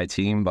going on my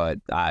team, but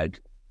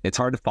it's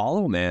hard to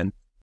follow, man.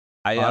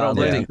 I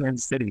lived in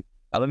Kansas City.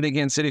 I lived in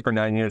Kansas City for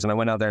 9 years, and I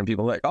went out there, and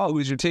people were like, "Oh,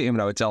 who's your team?"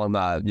 And I would tell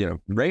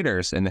them,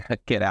 Raiders, and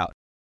get out,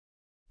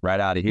 right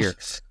out of here.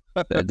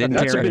 That's a big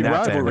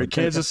rivalry,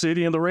 Kansas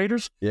City and the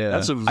Raiders. Yeah,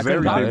 that's a very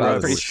big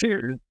rivalry.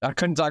 I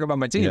couldn't talk about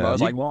my team. Yeah. I was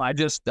like, "Well,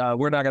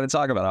 we're not going to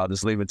talk about it. I'll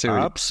just leave it to you."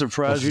 I'm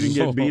surprised you didn't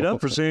get beat up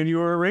for saying you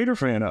were a Raider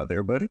fan out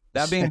there, buddy.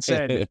 That being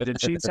said, the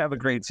Chiefs have a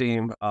great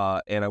team,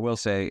 and I will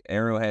say,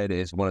 Arrowhead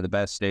is one of the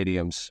best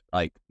stadiums.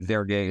 Like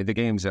the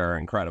games are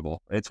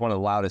incredible. It's one of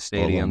the loudest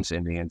stadiums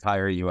in the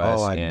entire U.S.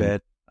 Oh, I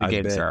bet. The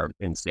games are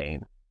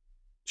insane.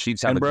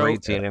 Chiefs have a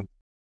great team.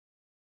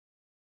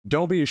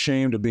 Don't be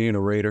ashamed of being a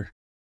Raider.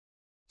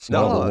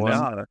 No.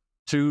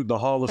 too. The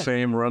Hall of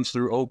Fame runs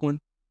through Oakland.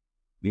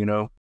 You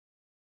know,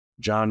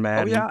 John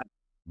Madden,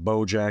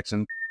 Bo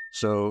Jackson.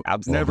 So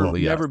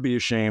Absolutely, never be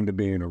ashamed of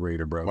being a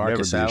Raider, bro.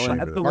 Marcus never be Allen.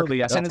 ashamed of it. Absolutely,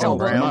 yes. And it's Tim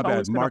always, Brown. My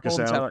bad, been a Marcus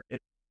hometown- Allen.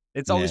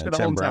 It's always been a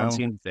Tim hometown Brown.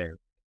 team there.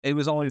 It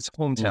was always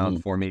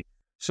hometown for me.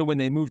 So when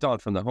they moved on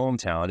from the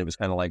hometown, it was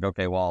kind of like,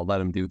 okay, well, I'll let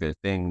them do their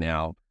thing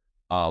now.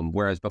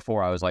 Whereas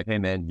before I was like, hey,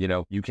 man, you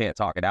know, you can't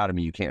talk it out of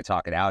me. You can't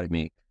talk it out of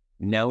me.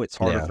 Now it's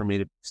harder for me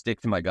to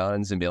stick to my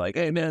guns and be like,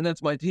 hey, man,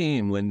 that's my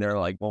team. When they're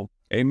like, well,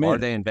 are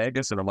they in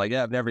Vegas? And I'm like,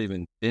 yeah, I've never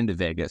even been to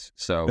Vegas.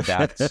 So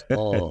that's a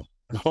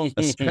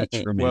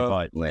stretch for me. Well,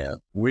 but Yeah.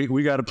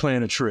 We got to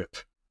plan a trip.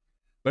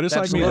 But it's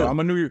like me, though.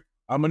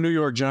 I'm a New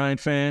York Giant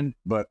fan,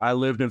 but I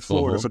lived in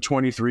Florida for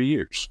 23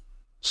 years.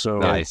 So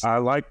Nice. I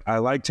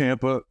like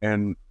Tampa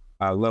and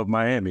I love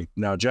Miami.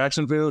 Now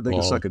Jacksonville, they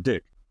can suck a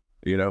dick.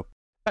 You know,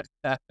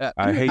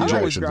 I hate I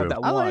always Jacksonville. grab that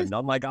I one. like-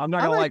 I'm like, I'm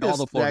not I gonna like like all this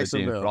the Florida teams,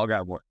 Jacksonville. but I'll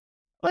grab one.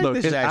 I like Look,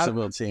 this it- I-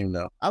 Jacksonville team,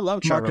 though. I love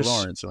Trevor Marcus-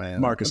 Lawrence,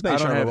 man. Marcus, I I think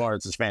don't Trevor have-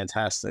 Lawrence is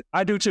fantastic.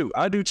 I do too.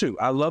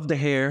 I love the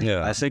hair.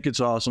 Yeah. I think it's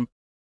awesome.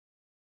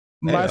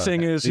 My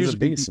thing is, He's a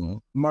beast, man.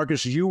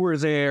 Marcus, you were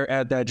there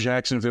at that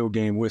Jacksonville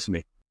game with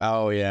me.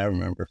 Oh, yeah, I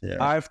remember. Yeah.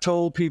 I've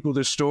told people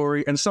this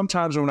story, and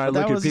sometimes when I But that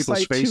look at was just people's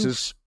like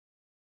faces,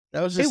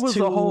 That was it just was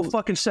too... the whole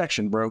fucking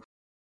section, bro.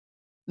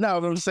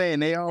 No, but I'm saying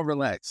they all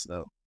relaxed,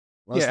 though.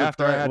 Once Yeah, the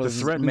after I threat had to was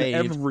thretten made,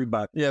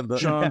 everybody. Yeah, the,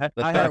 Sean, the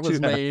I threat had was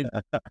to- made.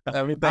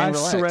 Everything I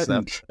relaxed.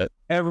 threatened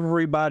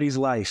everybody's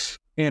life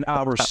in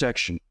our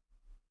section.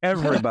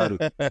 Everybody.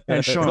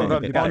 And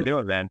Sean, You gotta do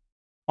it, man.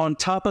 on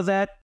top of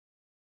that,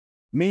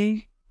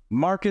 me,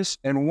 Marcus,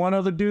 and one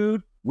other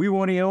dude, we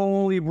were the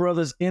only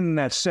brothers in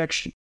that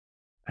section.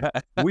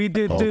 We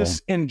did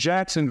this in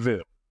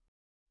Jacksonville.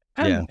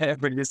 Yeah.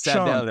 Everybody just sat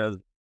Sean, down there.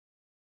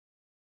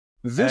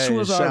 This Hey,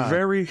 was Sean. our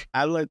very...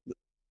 I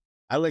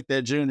looked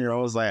at Junior. I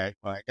was like,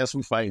 well, I guess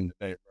we fighting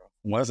today, bro.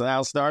 Once the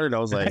house started, I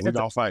was like, we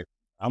gonna fight.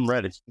 I'm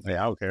ready.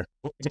 Yeah, I don't care.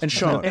 And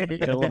Sean,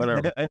 Yeah,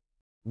 whatever.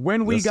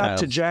 when we This got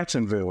to house.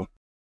 Jacksonville,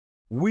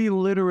 we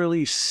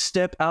literally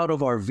stepped out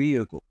of our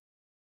vehicle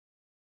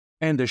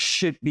and the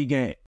shit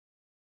began.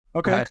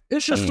 Okay? Right.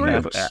 It's just three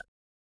of us.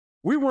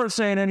 We weren't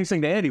saying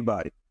anything to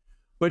anybody.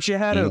 But you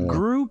had a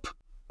group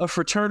of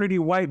fraternity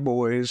white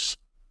boys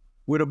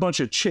with a bunch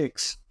of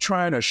chicks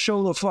trying to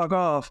show the fuck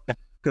off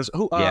because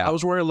I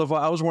was wearing a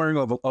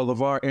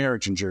LeVar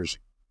Arrington jersey.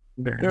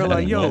 They're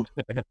like, yo,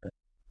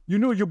 you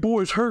know your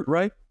boy's hurt,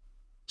 right?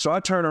 So I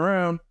turn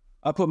around,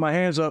 I put my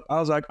hands up. I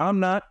was like, I'm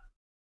not.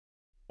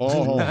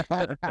 Oh,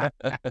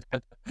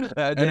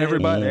 And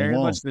everybody- there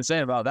ain't much to say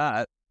about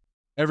that.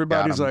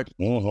 Everybody's like,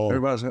 oh.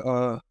 everybody's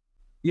like,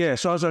 yeah.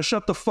 So I was like,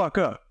 shut the fuck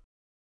up.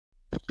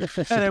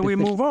 And then we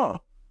move on.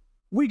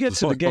 We get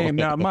to the game.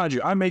 Now, mind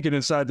you, I make it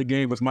inside the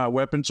game with my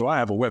weapon, so I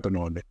have a weapon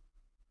on me.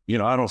 You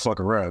know, I don't fuck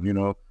around, you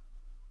know.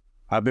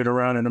 I've been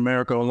around in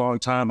America a long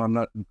time.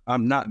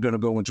 I'm not gonna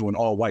go into an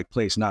all-white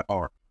place, not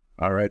armed.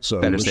 All right. So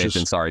Better let's safe just-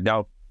 than sorry.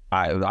 No,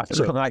 I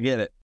get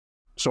it.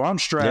 So I'm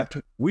strapped.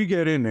 We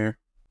get in there.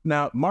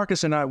 Now,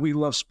 Marcus and I, we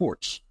love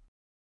sports.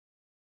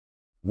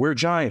 We're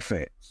Giant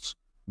fans,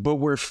 but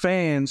we're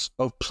fans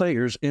of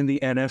players in the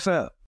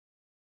NFL.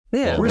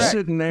 Yeah, We're correct.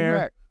 sitting there.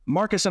 Correct.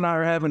 Marcus and I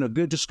are having a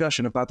good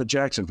discussion about the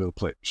Jacksonville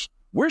players.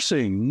 We're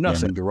saying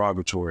nothing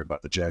derogatory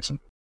about the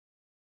Jacksonville.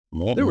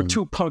 There were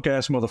two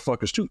punk-ass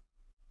motherfuckers, too.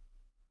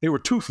 They were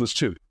toothless,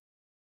 too.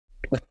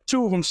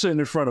 Two of them sitting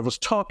in front of us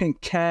talking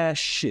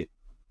cash shit.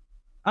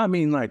 I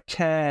mean, like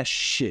cash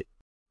shit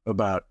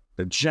about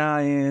the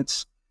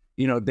Giants.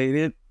 You know, they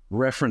didn't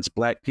reference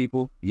black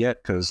people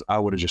yet because I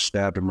would have just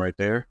stabbed them right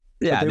there.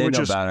 Yeah, they they were know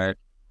just- about it.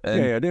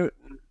 And Yeah,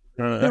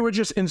 they were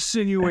just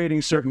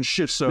insinuating certain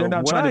shit. So they're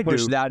not what trying I to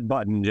push do, that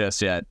button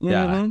just yet.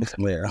 Yeah.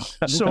 Mhm.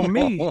 Yeah. So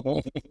me,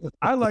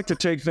 I like to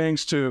take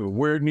things to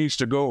where it needs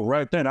to go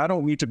right then. I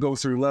don't need to go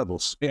through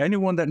levels.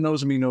 Anyone that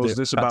knows me knows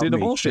this about do the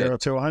me. bullshit. 0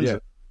 to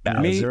 100. Yeah.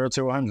 Me- 0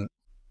 to 100.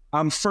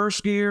 I'm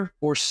first gear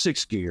or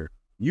sixth gear.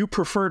 You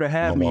prefer to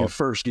have me in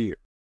first gear.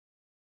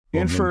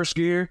 In first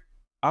gear,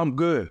 I'm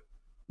good.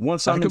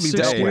 Once I'm in could be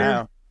sixth dope. gear,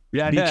 Wow.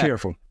 Yeah, be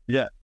careful.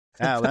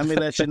 Now, let me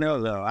let you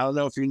know, though. I don't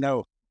know if you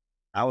know.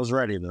 I was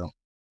ready, though.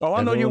 Oh,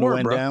 I know you Everyone were,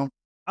 went bro. down.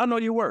 I know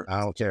you were.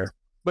 I don't care.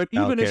 But I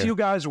don't even if care. you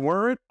guys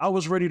weren't, I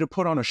was ready to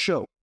put on a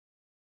show.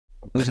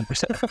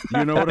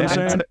 You know what I'm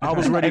saying? I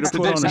was ready to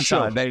put on a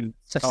show.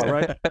 All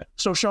right.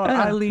 So, Sean,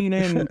 I lean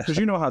in because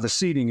you know how the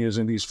seating is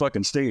in these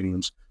fucking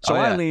stadiums. So Oh,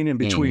 yeah. I lean in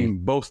between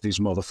both these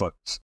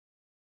motherfuckers.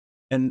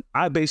 And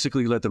I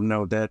basically let them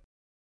know that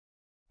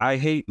I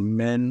hate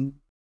men.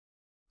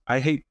 I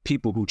hate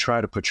people who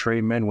try to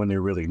portray men when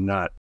they're really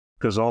not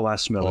because all I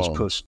smell is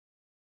pussy.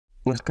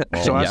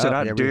 So I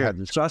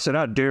said,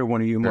 I dare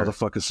one of you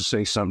motherfuckers to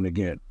say something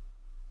again.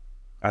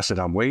 I said,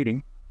 I'm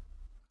waiting.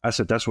 I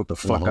said, that's what the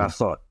fuck I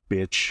thought,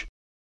 bitch.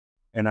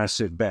 And I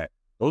sit back.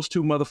 Those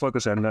two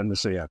motherfuckers had nothing to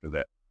say after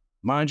that.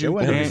 Mind They you,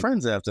 wanted to be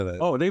friends after that.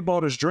 oh, they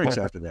bought us drinks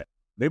after that.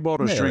 They bought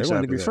us yeah, drinks they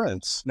wanted after to be that.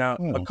 friends. Now,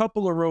 a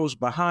couple of rows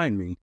behind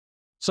me,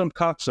 some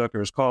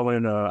cocksucker is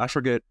calling, I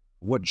forget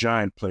what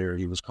Giant player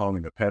he was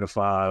calling a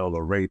pedophile,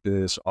 a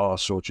rapist, all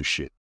sorts of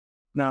shit.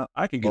 Now,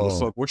 I can give a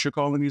fuck what you're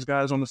calling these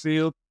guys on the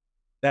field.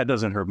 That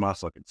doesn't hurt my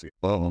fucking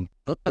feelings.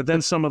 But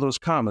then some of those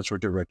comments were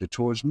directed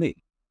towards me.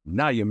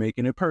 Now you're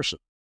making it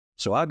personal.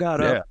 So I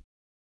got up.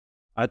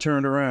 I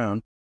turned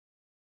around.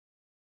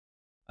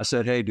 I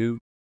said, hey, dude,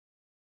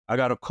 I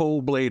got a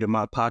cold blade in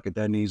my pocket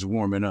that needs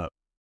warming up.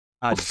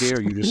 I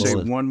dare you to say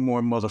one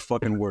more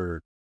motherfucking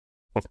word.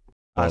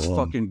 I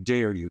fucking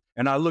dare you.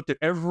 And I looked at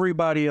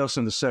everybody else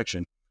in the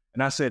section,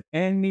 and I said,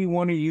 any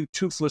one of you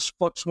toothless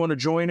fucks want to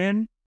join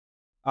in?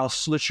 I'll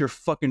slit your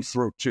fucking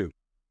throat too.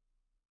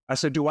 I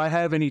said, do I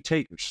have any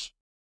takers?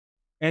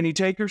 Any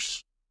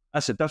takers?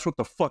 I said, that's what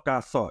the fuck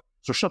I thought.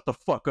 So shut the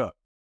fuck up.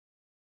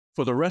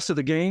 For the rest of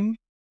the game,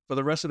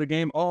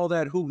 all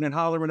that hooting and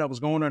hollering that was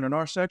going on in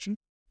our section,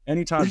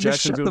 anytime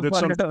Jacksonville did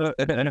something.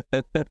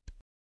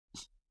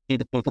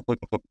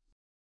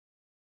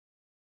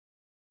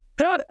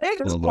 God,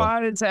 it's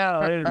quiet as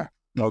hell.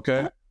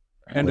 Okay.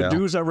 And the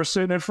dudes that were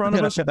sitting in front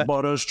of us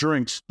bought us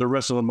drinks the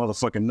rest of the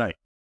motherfucking night.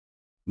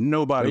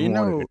 Nobody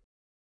wanted it.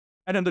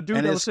 And then the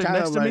dude that was sitting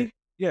next to me,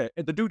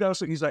 the dude that was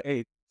sitting, he's like,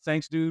 hey,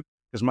 thanks, dude,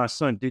 because my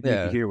son didn't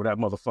need to hear what that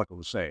motherfucker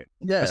was saying.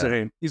 I said,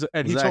 hey,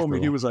 he told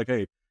me, he was like,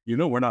 hey, you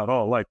know, we're not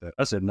all like that.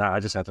 I said, nah, I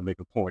just have to make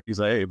a point. He's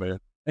like, hey, man.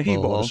 And he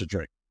bought us a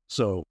drink.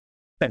 So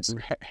thanks.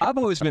 I've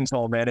always been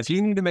told, man, if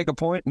you need to make a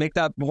point, make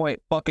that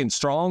point fucking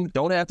strong.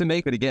 Don't have to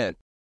make it again.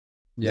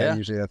 Yeah,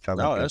 usually that's how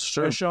that's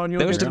true. And Sean,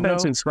 there's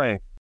defense and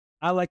strength.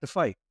 I like to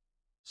fight.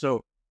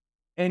 So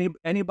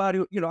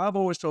anybody, you know, I've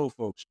always told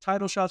folks,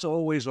 title shots are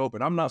always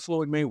open. I'm not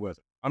Floyd Mayweather.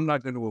 I'm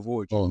not going to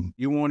avoid you.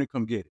 You want it,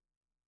 come get it.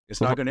 It's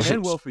not going to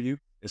end well for you.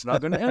 It's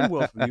not going to end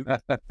well for you.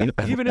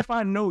 Even if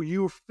I know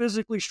you're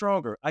physically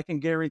stronger, I can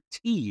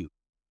guarantee you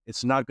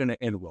it's not going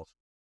to end well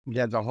for you.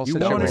 Yeah, the whole you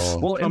situation. Want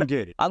it, well, come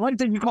get it. I like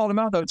that you called him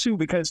out, though, too,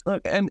 because,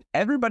 look, and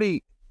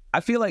everybody, I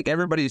feel like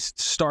everybody's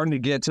starting to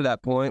get to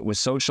that point with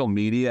social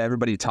media.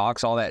 Everybody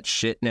talks all that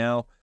shit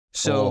now.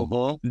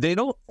 So they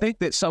don't think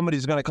that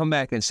somebody's going to come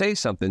back and say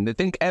something. They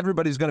think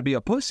everybody's going to be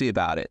a pussy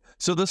about it.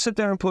 So they'll sit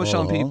there and push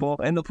on people,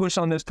 and they'll push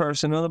on this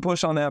person, and they'll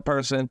push on that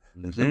person.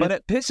 But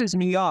it pisses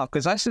me off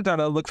because I sit there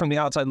and I look from the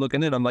outside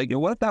looking in. I'm like,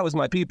 what if that was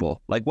my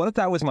people? Like, what if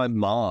that was my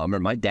mom or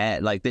my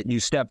dad, like, that you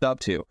stepped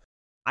up to?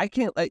 I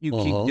can't let you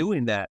keep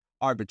doing that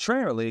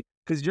arbitrarily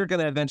because you're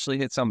going to eventually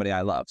hit somebody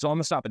I love. So I'm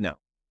going to stop it now.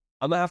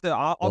 I'm going to have to,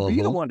 I'll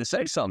be the one to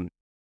say something.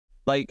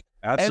 Like,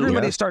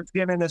 everybody starts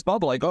getting in this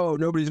bubble, like, oh,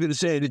 nobody's going to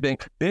say anything.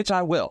 Bitch,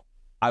 I will.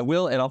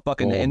 And I'll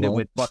fucking end it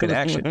with fucking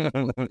action.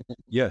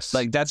 Yes.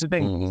 Like, that's the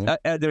thing.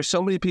 There's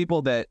so many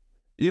people that,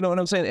 you know what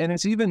I'm saying? And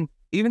it's even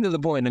to the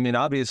point, I mean,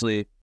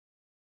 obviously,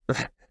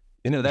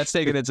 you know, that's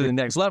taking it to the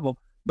next level.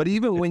 But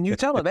even when you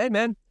tell them, hey,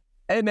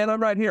 man,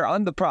 I'm right here.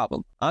 I'm the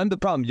problem.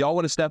 Y'all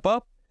want to step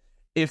up?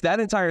 If that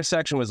entire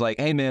section was like,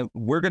 hey, man,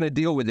 we're going to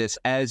deal with this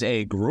as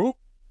a group,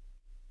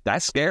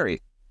 that's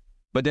scary.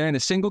 But there ain't a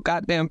single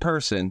goddamn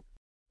person,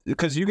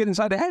 because you get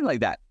inside the head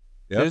like that.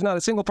 Yep. There's not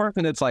a single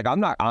person that's like, I'm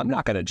not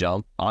going to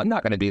jump. I'm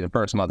not going to be the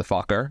first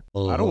motherfucker.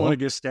 I don't want to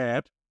get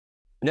stabbed.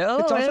 No.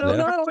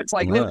 It's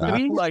like,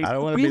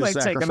 we might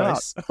take them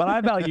out. But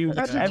I value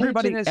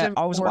everybody.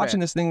 I was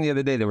watching this thing the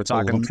other day. They were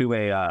talking to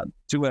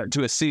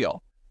a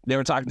SEAL. They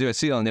were talking to a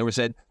SEAL, and they were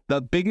said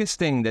the biggest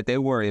thing that they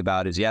worry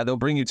about is, they'll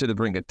bring you to the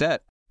brink of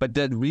death. But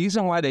the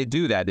reason why they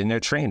do that in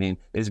their training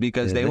is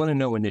because they want to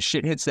know when the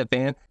shit hits the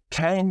fan,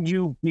 can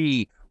you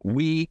be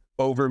we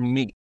over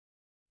me?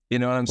 You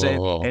know what I'm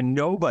saying? And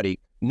nobody,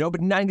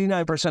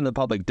 99% of the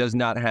public does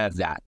not have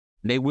that.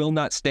 They will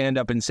not stand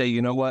up and say,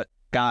 you know what,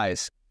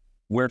 guys,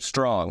 we're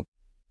strong.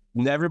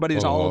 And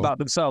everybody's all about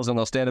themselves, and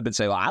they'll stand up and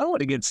say, well, I don't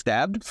want to get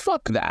stabbed.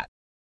 Fuck that.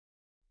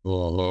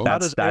 That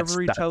is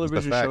every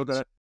television show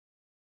that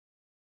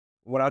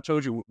what I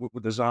told you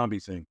with the zombie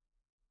thing.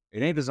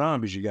 It ain't the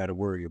zombies you got to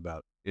worry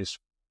about. It's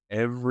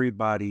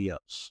everybody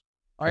else.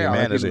 Oh,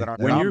 yeah,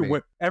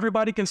 when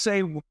everybody can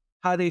say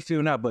how they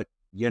feel now, but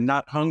you're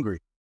not hungry.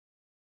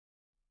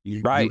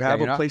 You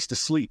have a place to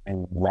sleep.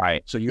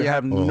 Right. So you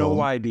have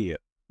no idea.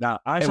 Now,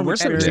 I've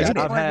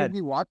had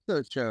we watch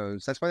those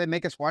shows. That's why they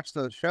make us watch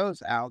those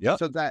shows out,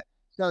 so that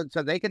so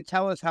they can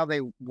tell us how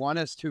they want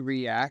us to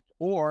react,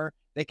 or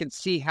they can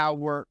see how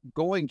we're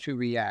going to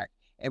react.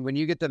 And when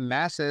you get the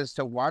masses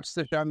to watch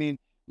the show, I mean,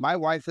 my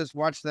wife has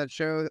watched that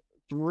show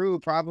through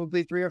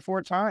probably 3 or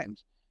 4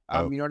 times.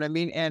 You know what I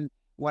mean? And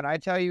when I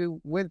tell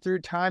you, went through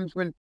times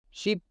when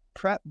she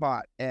prep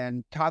bought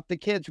and taught the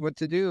kids what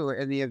to do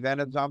in the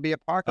event of zombie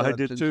apocalypse. I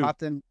did and too. Taught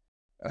them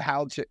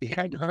how to.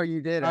 I know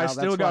you did. I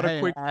still got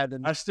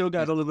I still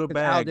got a little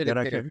bag that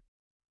I can.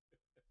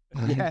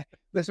 Yeah,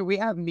 listen, we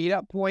have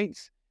meetup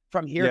points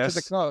from here to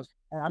the coast.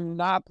 And I'm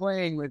not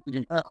playing with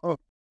you.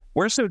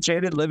 We're so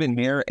jaded living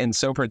here and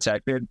so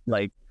protected.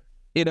 Like,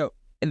 you know,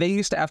 they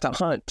used to have to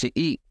hunt to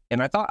eat,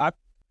 and I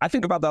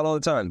think about that all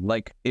the time.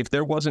 Like, if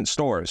there wasn't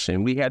stores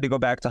and we had to go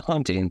back to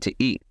hunting to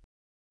eat.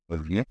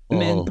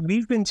 Man,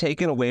 we've been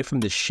taken away from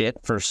the shit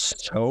for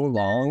so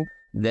long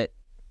that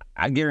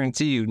I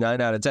guarantee you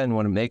 9 out of 10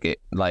 want to make it.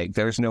 Like,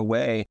 there's no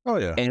way. Oh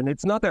yeah. And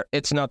it's not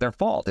their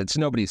fault. It's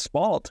nobody's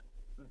fault.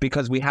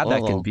 because we have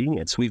that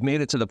convenience. We've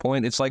made it to the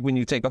point. It's like when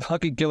you take a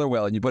fucking killer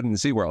whale and you put it in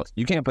SeaWorld.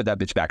 You can't put that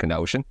bitch back in the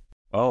ocean.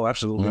 Oh,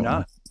 absolutely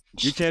not.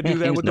 You can't do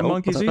that with the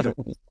monkeys either.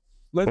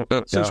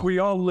 Since we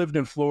all lived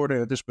in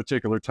Florida at this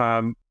particular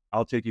time,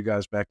 I'll take you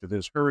guys back to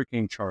this.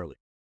 Hurricane Charlie.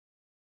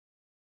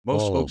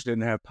 Most folks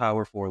didn't have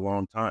power for a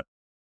long time.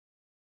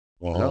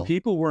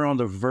 People were on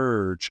the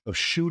verge of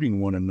shooting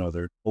one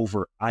another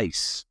over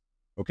ice.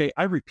 Okay,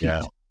 I repeat.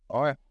 Yeah.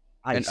 Ice.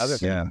 And other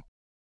things. Yeah.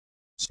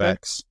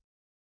 Specs.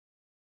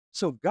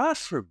 So God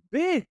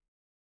forbid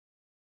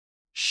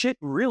shit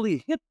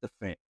really hit the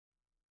fan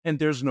and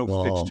there's no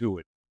fix to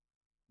it.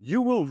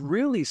 You will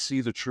really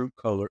see the true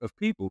color of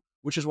people,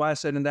 which is why I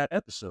said in that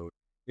episode,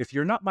 if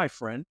you're not my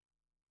friend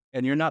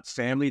and you're not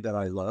family that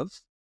I love,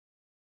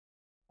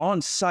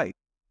 on sight,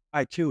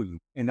 I kill you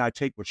and I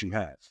take what you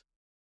have.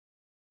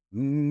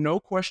 No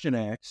question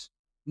asked,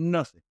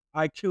 nothing.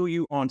 I kill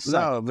you on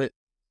sight. No, but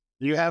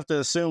you have to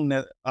assume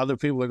that other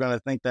people are going to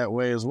think that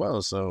way as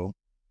well. So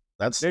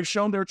they've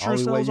shown their true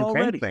only way selves you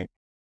already. can think.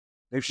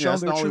 They've shown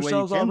their true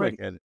selves already.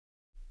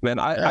 Man,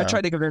 I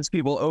tried to convince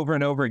people over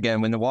and over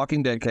again when The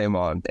Walking Dead came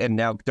on, and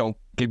now don't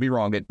get me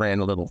wrong, it ran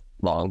a little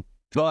long,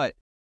 but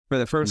for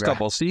the first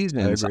couple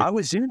seasons, I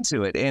was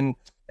into it, and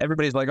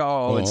everybody's like,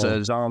 oh, it's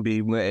a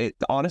zombie.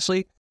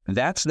 Honestly,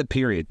 that's the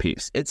period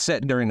piece. It's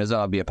set during the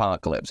zombie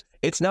apocalypse.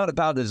 It's not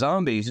about the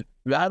zombies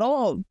at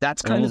all.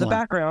 That's kind of the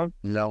background.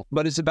 No.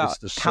 But it's about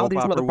how these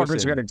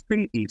motherfuckers are going to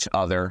treat each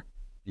other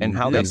and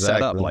how they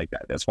set up like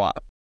that. That's why.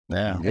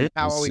 Yeah. And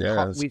how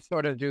we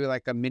sort of do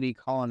like a mini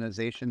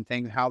colonization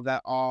thing, how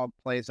that all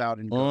plays out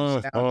and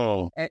goes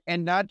down.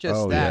 And not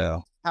just that,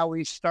 how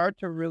we start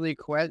to really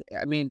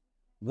I mean,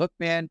 look,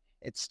 man,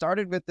 it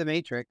started with the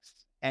Matrix,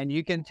 and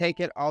you can take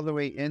it all the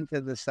way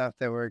into the stuff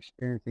that we're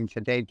experiencing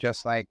today,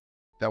 just like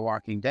The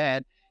Walking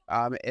Dead,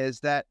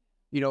 is that,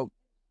 you know,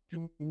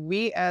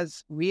 we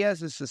as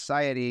a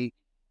society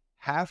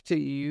have to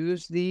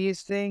use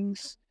these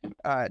things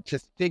to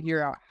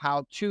figure out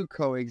how to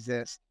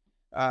coexist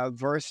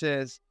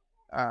versus,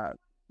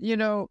 you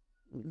know,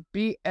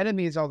 be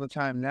enemies all the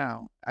time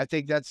now. I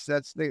think that's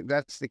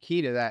the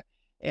key to that.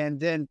 And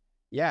then,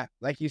 yeah,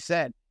 like you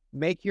said,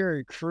 make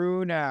your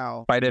crew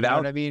now. Fight it out.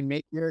 What I mean,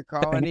 make your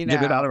colony now.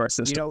 Get it out of our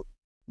system. You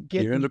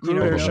know, you're in the crew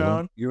there,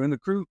 Sean. You're in the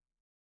crew.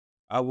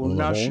 I will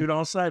not shoot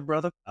on sight,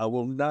 brother. I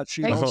will not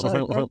shoot on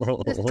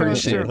sight.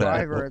 Appreciate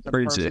Survivor is that. a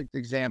perfect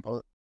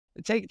example.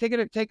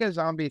 Take a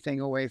zombie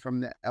thing away from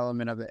the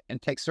element of it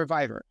and take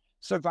Survivor.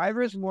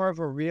 Survivor is more of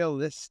a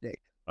realistic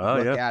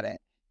look at it.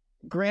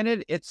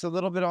 Granted, it's a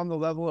little bit on the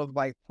level of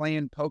like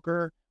playing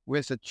poker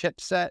with a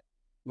chip set,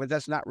 but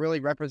that's not really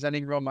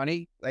representing real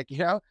money. Like, you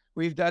know,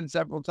 we've done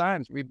several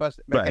times. We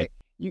busted. Okay,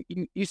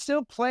 you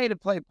still play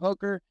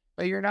poker,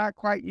 but you're not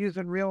quite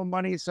using real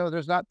money, so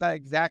there's not that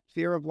exact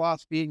fear of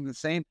loss being the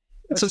same.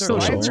 It's a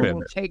social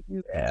experiment. Take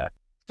you.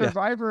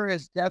 Survivor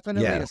is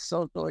definitely a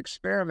social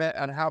experiment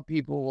on how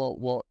people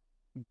will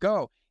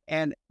go.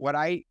 And what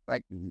I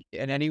like, and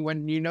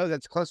anyone you know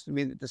that's close to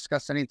me that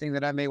discuss anything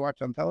that I may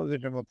watch on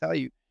television will tell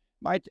you,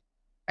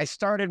 I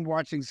started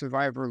watching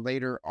Survivor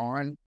later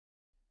on,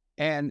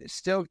 and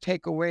still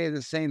take away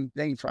the same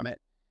thing from it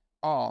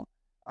all.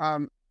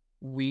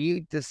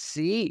 We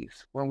deceive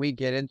when we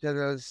get into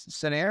those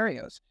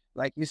scenarios.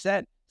 Like you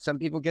said, some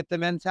people get the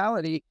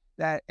mentality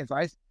that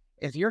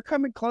if you're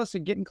coming close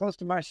and getting close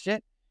to my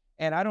shit,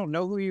 and I don't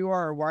know who you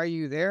are or why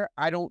you there,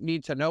 I don't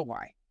need to know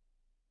why.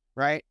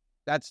 Right?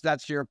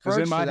 That's your approach.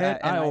 Because in my to head,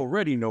 that, I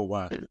already know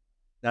why.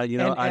 Now, you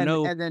know, I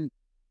know. And then,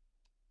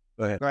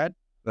 go ahead. Go ahead.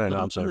 No,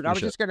 I'm sorry. I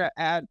was just going to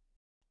add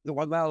the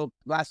one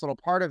last little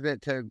part of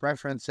it to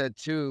reference it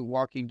to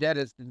Walking Dead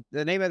is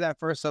the name of that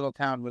first little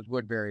town was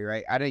Woodbury,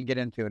 right? I didn't get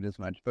into it as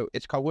much, but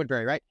it's called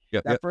Woodbury, right?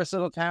 That first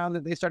little town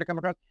that they started coming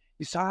across,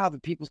 you saw how the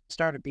people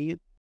started being.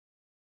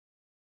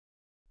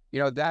 You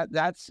know,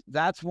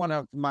 that's one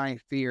of my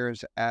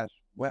fears as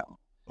well.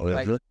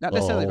 Like, not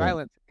necessarily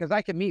violence, because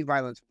I can meet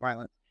violence with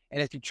violence.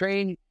 And if you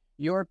train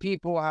your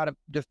people how to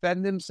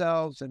defend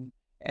themselves and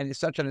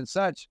such and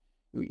such,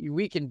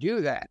 we can do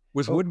that.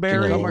 With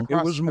Woodbury,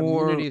 it was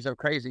more communities of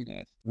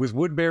craziness. With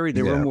Woodbury,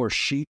 there were more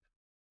sheep.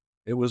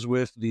 It was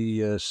with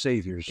the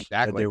saviors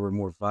that they were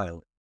more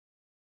violent.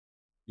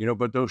 You know,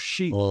 but those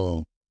sheep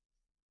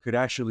could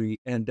actually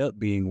end up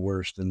being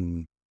worse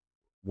than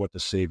what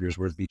the saviors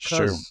were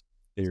because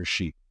they're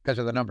sheep. Because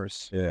of the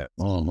numbers. Yeah.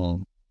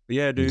 But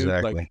yeah, dude.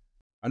 Exactly. Like,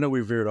 I know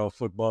we veered off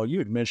football. You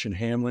had mentioned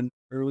Hamlin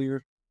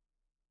earlier.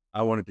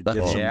 I wanted to get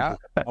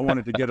I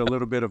wanted to get a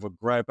little bit of a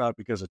gripe out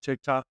because of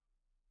TikTok.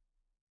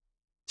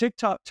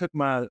 TikTok took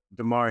my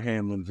Damar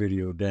Hamlin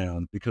video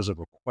down because of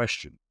a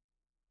question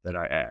that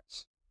I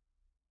asked.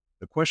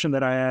 The question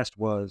that I asked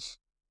was,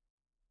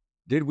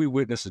 did we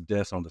witness a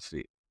death on the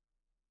field?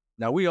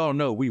 Now, we all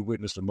know we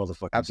witnessed a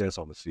motherfucking death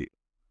on the field.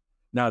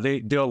 Now,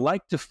 they'll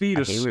like to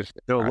feed us.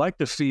 They'll like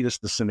to feed us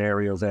the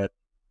scenario that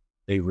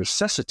they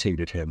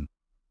resuscitated him.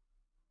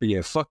 But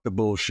yeah, fuck the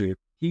bullshit.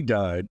 He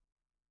died.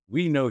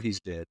 We know he's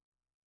dead.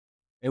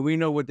 And we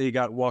know what they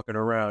got walking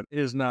around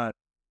is not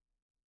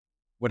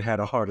what had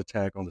a heart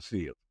attack on the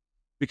field.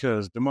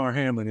 because DeMar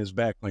Hamlin is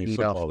back playing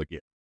football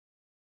again.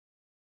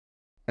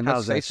 And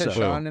How's let's that face it,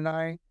 so? Sean and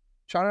I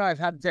have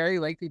had very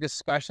lengthy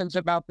discussions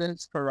about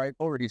this for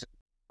rightful reasons.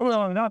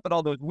 Well, not but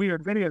all those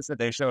weird videos that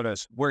they showed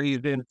us where he's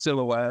in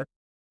silhouette.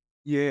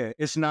 Yeah,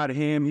 it's not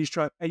him. He's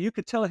trying. And you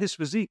could tell his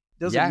physique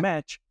doesn't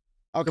match.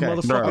 Okay,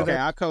 motherfucker that-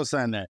 I'll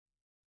co-sign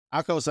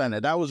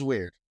that. That was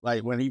weird.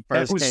 Like when he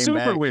first was came super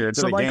back weird.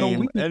 to So the like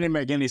game, it didn't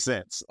make any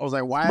sense. I was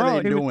like, why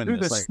are they doing through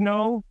this? the Like,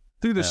 snow,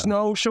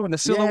 snow, showing the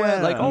silhouette.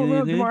 Yeah. Like, oh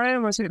look, Mhm. DeMar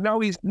Hamlin.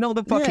 No,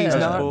 the fuck Yeah. he's That's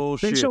not.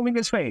 bullshit. Then show me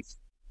his face.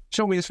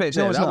 Show me his face.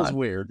 yeah, No, it's that not. was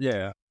weird. Yeah,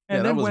 And yeah,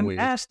 then that was when weird.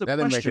 asked the That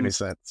didn't make question, any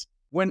sense.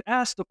 when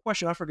asked the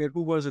question, I forget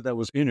who was it that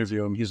was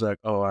interviewing him. He's like,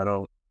 "Oh, I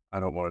don't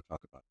want to talk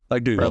about it."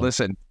 Like, dude, Bro,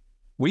 listen,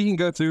 we can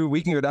go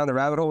down the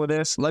rabbit hole with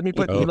this. Let me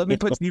put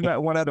you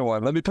at one other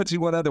one. Let me put you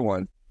one other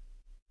one.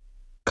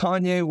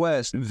 Kanye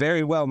West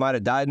very well might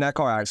have died in that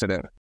car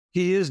accident.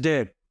 he is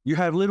dead. You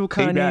have little He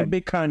Kanye died. and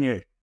big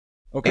Kanye.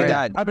 Okay, He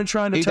died. I've been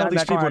trying to He tell died in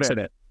these that car people that.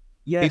 accident.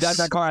 Yes, He died in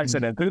that car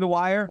accident. Through the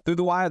wire.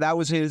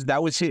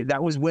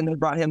 That was when they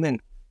brought him in.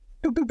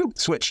 Boop, boop, boop,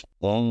 switch.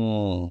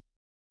 Oh,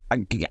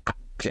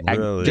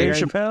 really?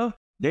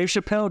 Dave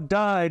Chappelle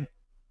died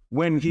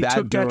when he That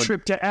took that dude-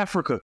 trip to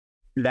Africa.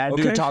 That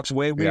Okay. dude talks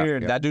way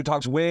weird. yeah. That dude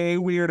talks way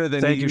weirder than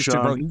Thank he you, used to,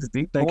 Sean. bro. He's a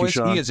deep Thank you, voice.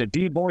 Sean. He is a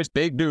deep voice,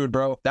 big dude,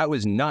 bro. That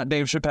was not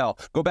Dave Chappelle.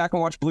 Go back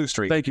and watch Blue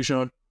Street. Thank you,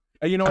 Sean.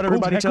 And you know what Go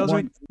everybody back and tells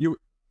me? watch-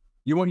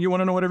 You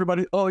want to know what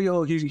everybody? Oh,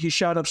 yo, he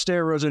shot up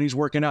steroids and he's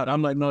working out.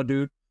 I'm like, no,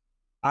 dude.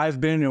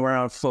 I've been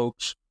around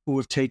folks who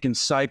have taken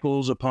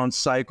cycles upon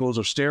cycles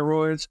of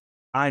steroids.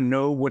 I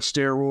know what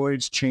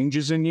steroids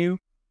changes in you.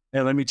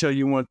 And let me tell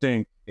you one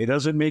thing. It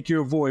doesn't make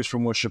your voice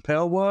from what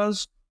Chappelle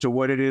was to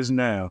what it is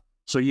now.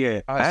 So,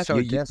 yeah, Oh, it's so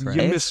you different.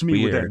 missed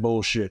me with that weird.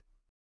 bullshit.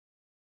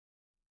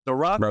 The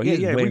Rock? Bro, he's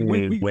yeah, way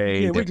we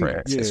can-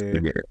 different. It's yeah.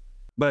 weird.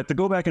 But to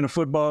go back into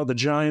football, the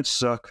Giants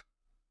suck.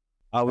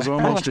 I was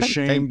almost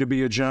ashamed to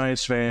be a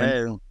Giants fan.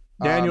 Hey,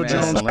 Daniel man.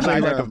 Jones Listen, I'm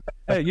played not like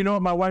a. Hey, you know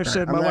what my wife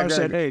said? I'm My not wife gonna-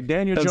 said, "Hey,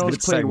 Daniel That was a Jones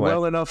good played segue.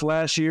 well enough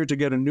last year to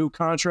get a new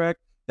contract.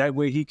 That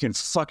way he can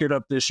fuck it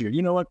up this year."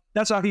 You know what?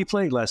 That's how he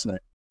played last night.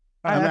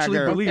 I I'm not actually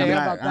gonna- believe okay, it.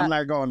 how about I'm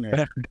not going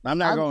there. I'm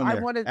not going there. I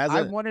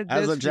wanted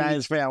As this a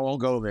Giants fan, I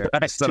won't go there. I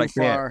It's said too I can't.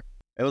 far.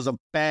 It was a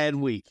bad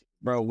week,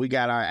 bro. We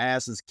got our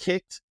asses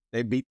kicked.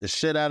 They beat the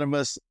shit out of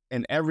us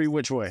in every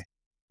which way.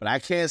 But I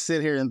can't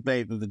sit here and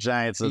think that the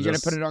Giants are You gonna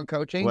just put it on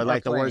coaching? we're or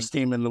like the playing? worst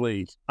team in the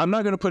league. I'm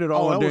not going to put it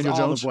all Oh, on it was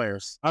Daniel all Jones. the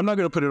players. I'm not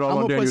going to put it all I'm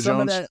on gonna Daniel put some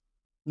Jones. of that.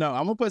 No,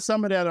 I'm gonna put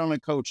some of that on the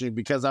coaching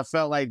because I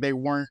felt like they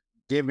weren't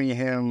giving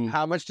him.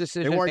 How much They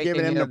decision weren't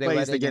giving him the they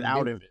plays to letting get him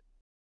out do? of it.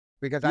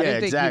 Because I Yeah, didn't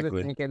think he exactly.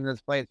 was thinking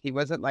this place. He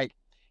wasn't like,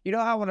 you know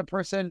how when a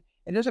person,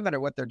 it doesn't matter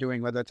what they're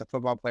doing, whether it's a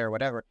football player or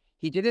whatever,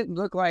 he didn't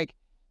look like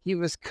he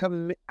was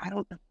I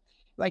don't know.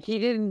 Like he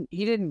didn't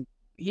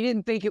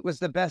think it was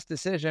the best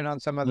decision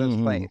on some of those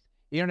Mhm. plays.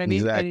 You know what I mean?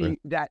 Exactly.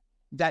 And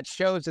that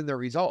shows in the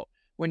result.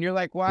 When you're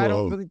like, well, I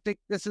don't Whoa. really think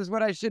this is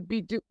what I should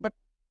be doing, but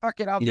fuck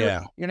it, I'll do it. Yeah.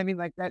 You know what I mean?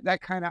 Like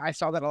that kind of, I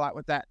saw that a lot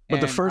with that.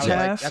 But the And first I was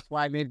like, half- that's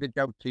why I made the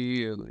joke to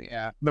you.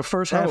 Yeah. The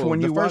first half, Bro, when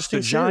the you watch first the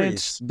two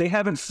Giants, series. they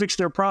haven't fixed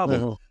their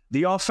problem. Mhm.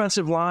 The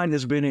offensive line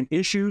has been an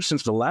issue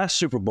since the last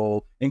Super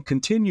Bowl and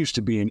continues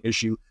to be an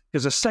issue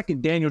because the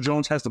second Daniel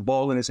Jones has the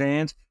ball in his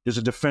hands, there's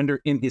a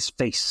defender in his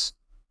face.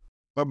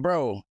 But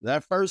bro,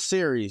 that first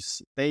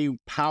series, they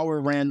power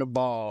ran the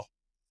ball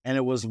and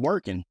it was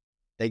working.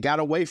 They got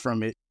away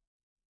from it.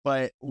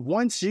 But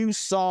once you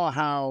saw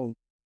how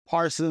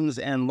Parsons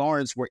and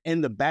Lawrence were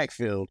in the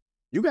backfield,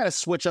 you got to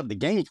switch up the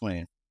game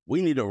plan.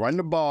 We need to run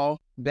the ball.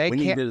 They We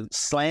need can't. to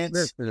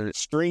slants,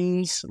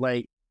 screens.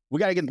 Like, we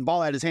got to get the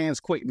ball out of his hands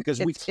quick because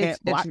we It's-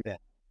 can't block that.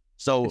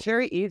 So, It's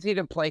very easy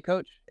to play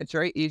coach. It's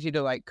very easy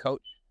to like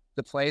coach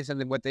the plays and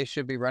then what they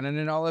should be running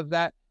and all of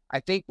that. I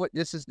think what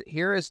this is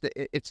here is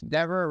it's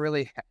never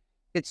really,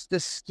 it's the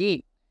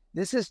scheme.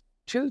 This is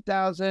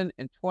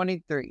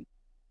 2023.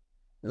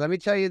 Let me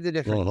tell you the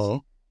difference. uh-huh.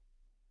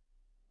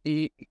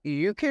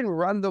 You can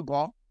run the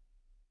ball,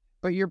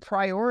 but your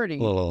priority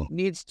Uh-huh.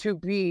 needs to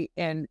be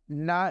in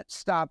not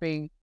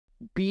stopping,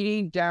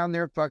 beating down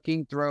their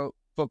fucking throat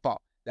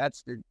football.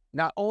 That's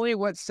not only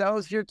what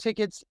sells your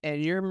tickets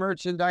and your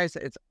merchandise,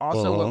 it's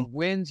also Uh-huh. what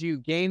wins you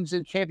games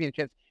and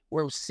championships.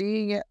 We're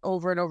seeing it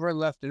over and over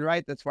left and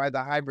right. That's why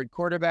the hybrid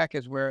quarterback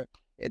is where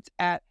it's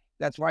at.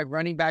 That's why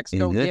running backs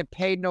don't get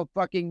paid no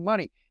fucking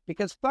money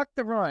because fuck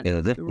the run.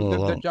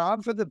 The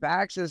job for the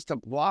backs is to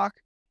block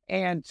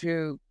and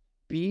to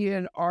be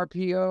an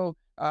RPO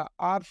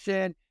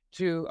option,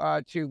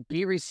 to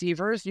be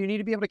receivers. You need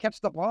to be able to catch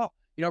the ball.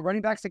 You know,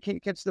 running backs that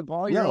can't catch the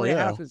ball, you're Yeah, only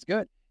yeah. half as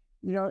good.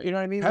 You know what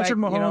I mean? Patrick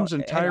Like, Mahomes you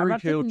know, and I'm Tyreek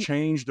not Hill thinking-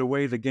 changed the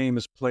way the game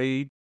is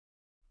played.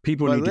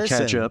 People But need to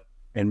catch listen, up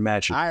and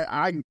match it.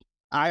 I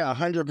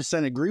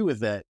 100% agree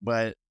with that.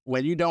 But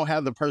when you don't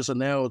have the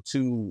personnel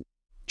to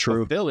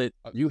True. fulfill it,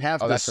 you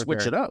have Oh, to that's for switch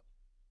sure. it up.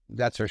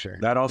 That's for sure.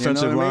 That You know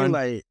offensive what I line, mean?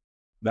 Like,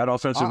 that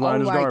offensive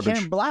line is O-line garbage.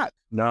 can't block.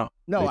 No,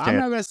 No, they I'm can't.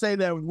 not going to say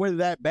that we're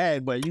that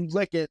bad, but you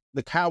look at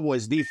the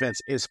Cowboys'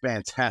 defense is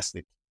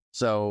fantastic.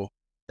 So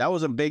that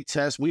was a big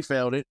test. We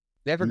failed it.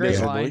 They have a great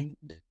Basically. line.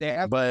 They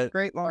have a But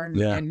great line,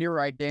 Yeah. and you're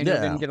right. Daniel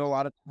Yeah. didn't get a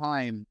lot of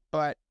time,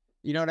 but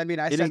you know what I mean.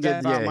 I He said didn't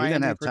that get- yeah, about he Miami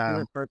didn't have for time.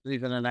 the first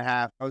season and a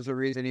half. That was the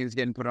reason he was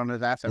getting put on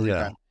his ass every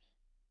Yeah. time.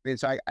 I mean,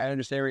 so I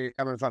understand where you're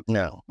coming from.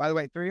 no. By the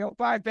way,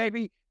 305,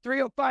 baby.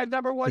 305,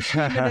 number one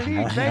team in the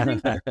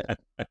league, baby.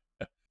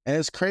 And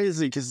it's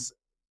crazy because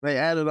they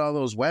added all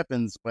those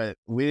weapons, but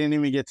we didn't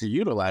even get to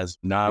utilize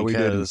them Nah, we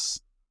didn't.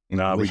 because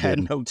Nah, we we had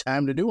didn't. no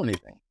time to do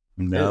anything.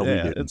 No, we Yeah,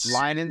 didn't. it's-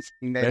 Line and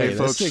scheme, Hey, Hey, baby. there's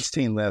folks.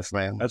 16 left,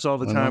 man. That's all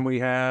the Mhm. time we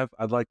have.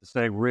 I'd like to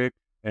thank Rick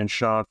and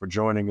Sean for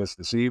joining us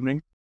this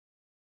evening.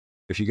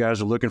 If you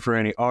guys are looking for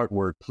any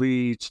artwork,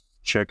 please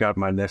check out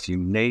my nephew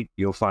Nate.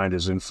 You'll find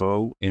his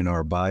info in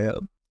our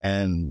bio.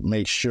 And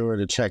make sure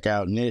to check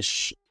out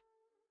Nish,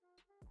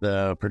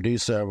 the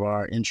producer of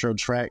our intro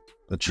track.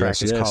 The track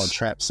Yes, is yes. called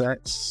Trap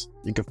Sex.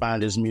 You can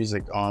find his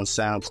music on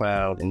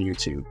SoundCloud and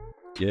YouTube.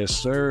 Yes,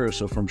 sir.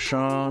 So from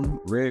Sean,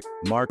 Rick,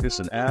 Marcus,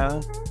 and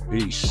Al,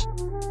 peace.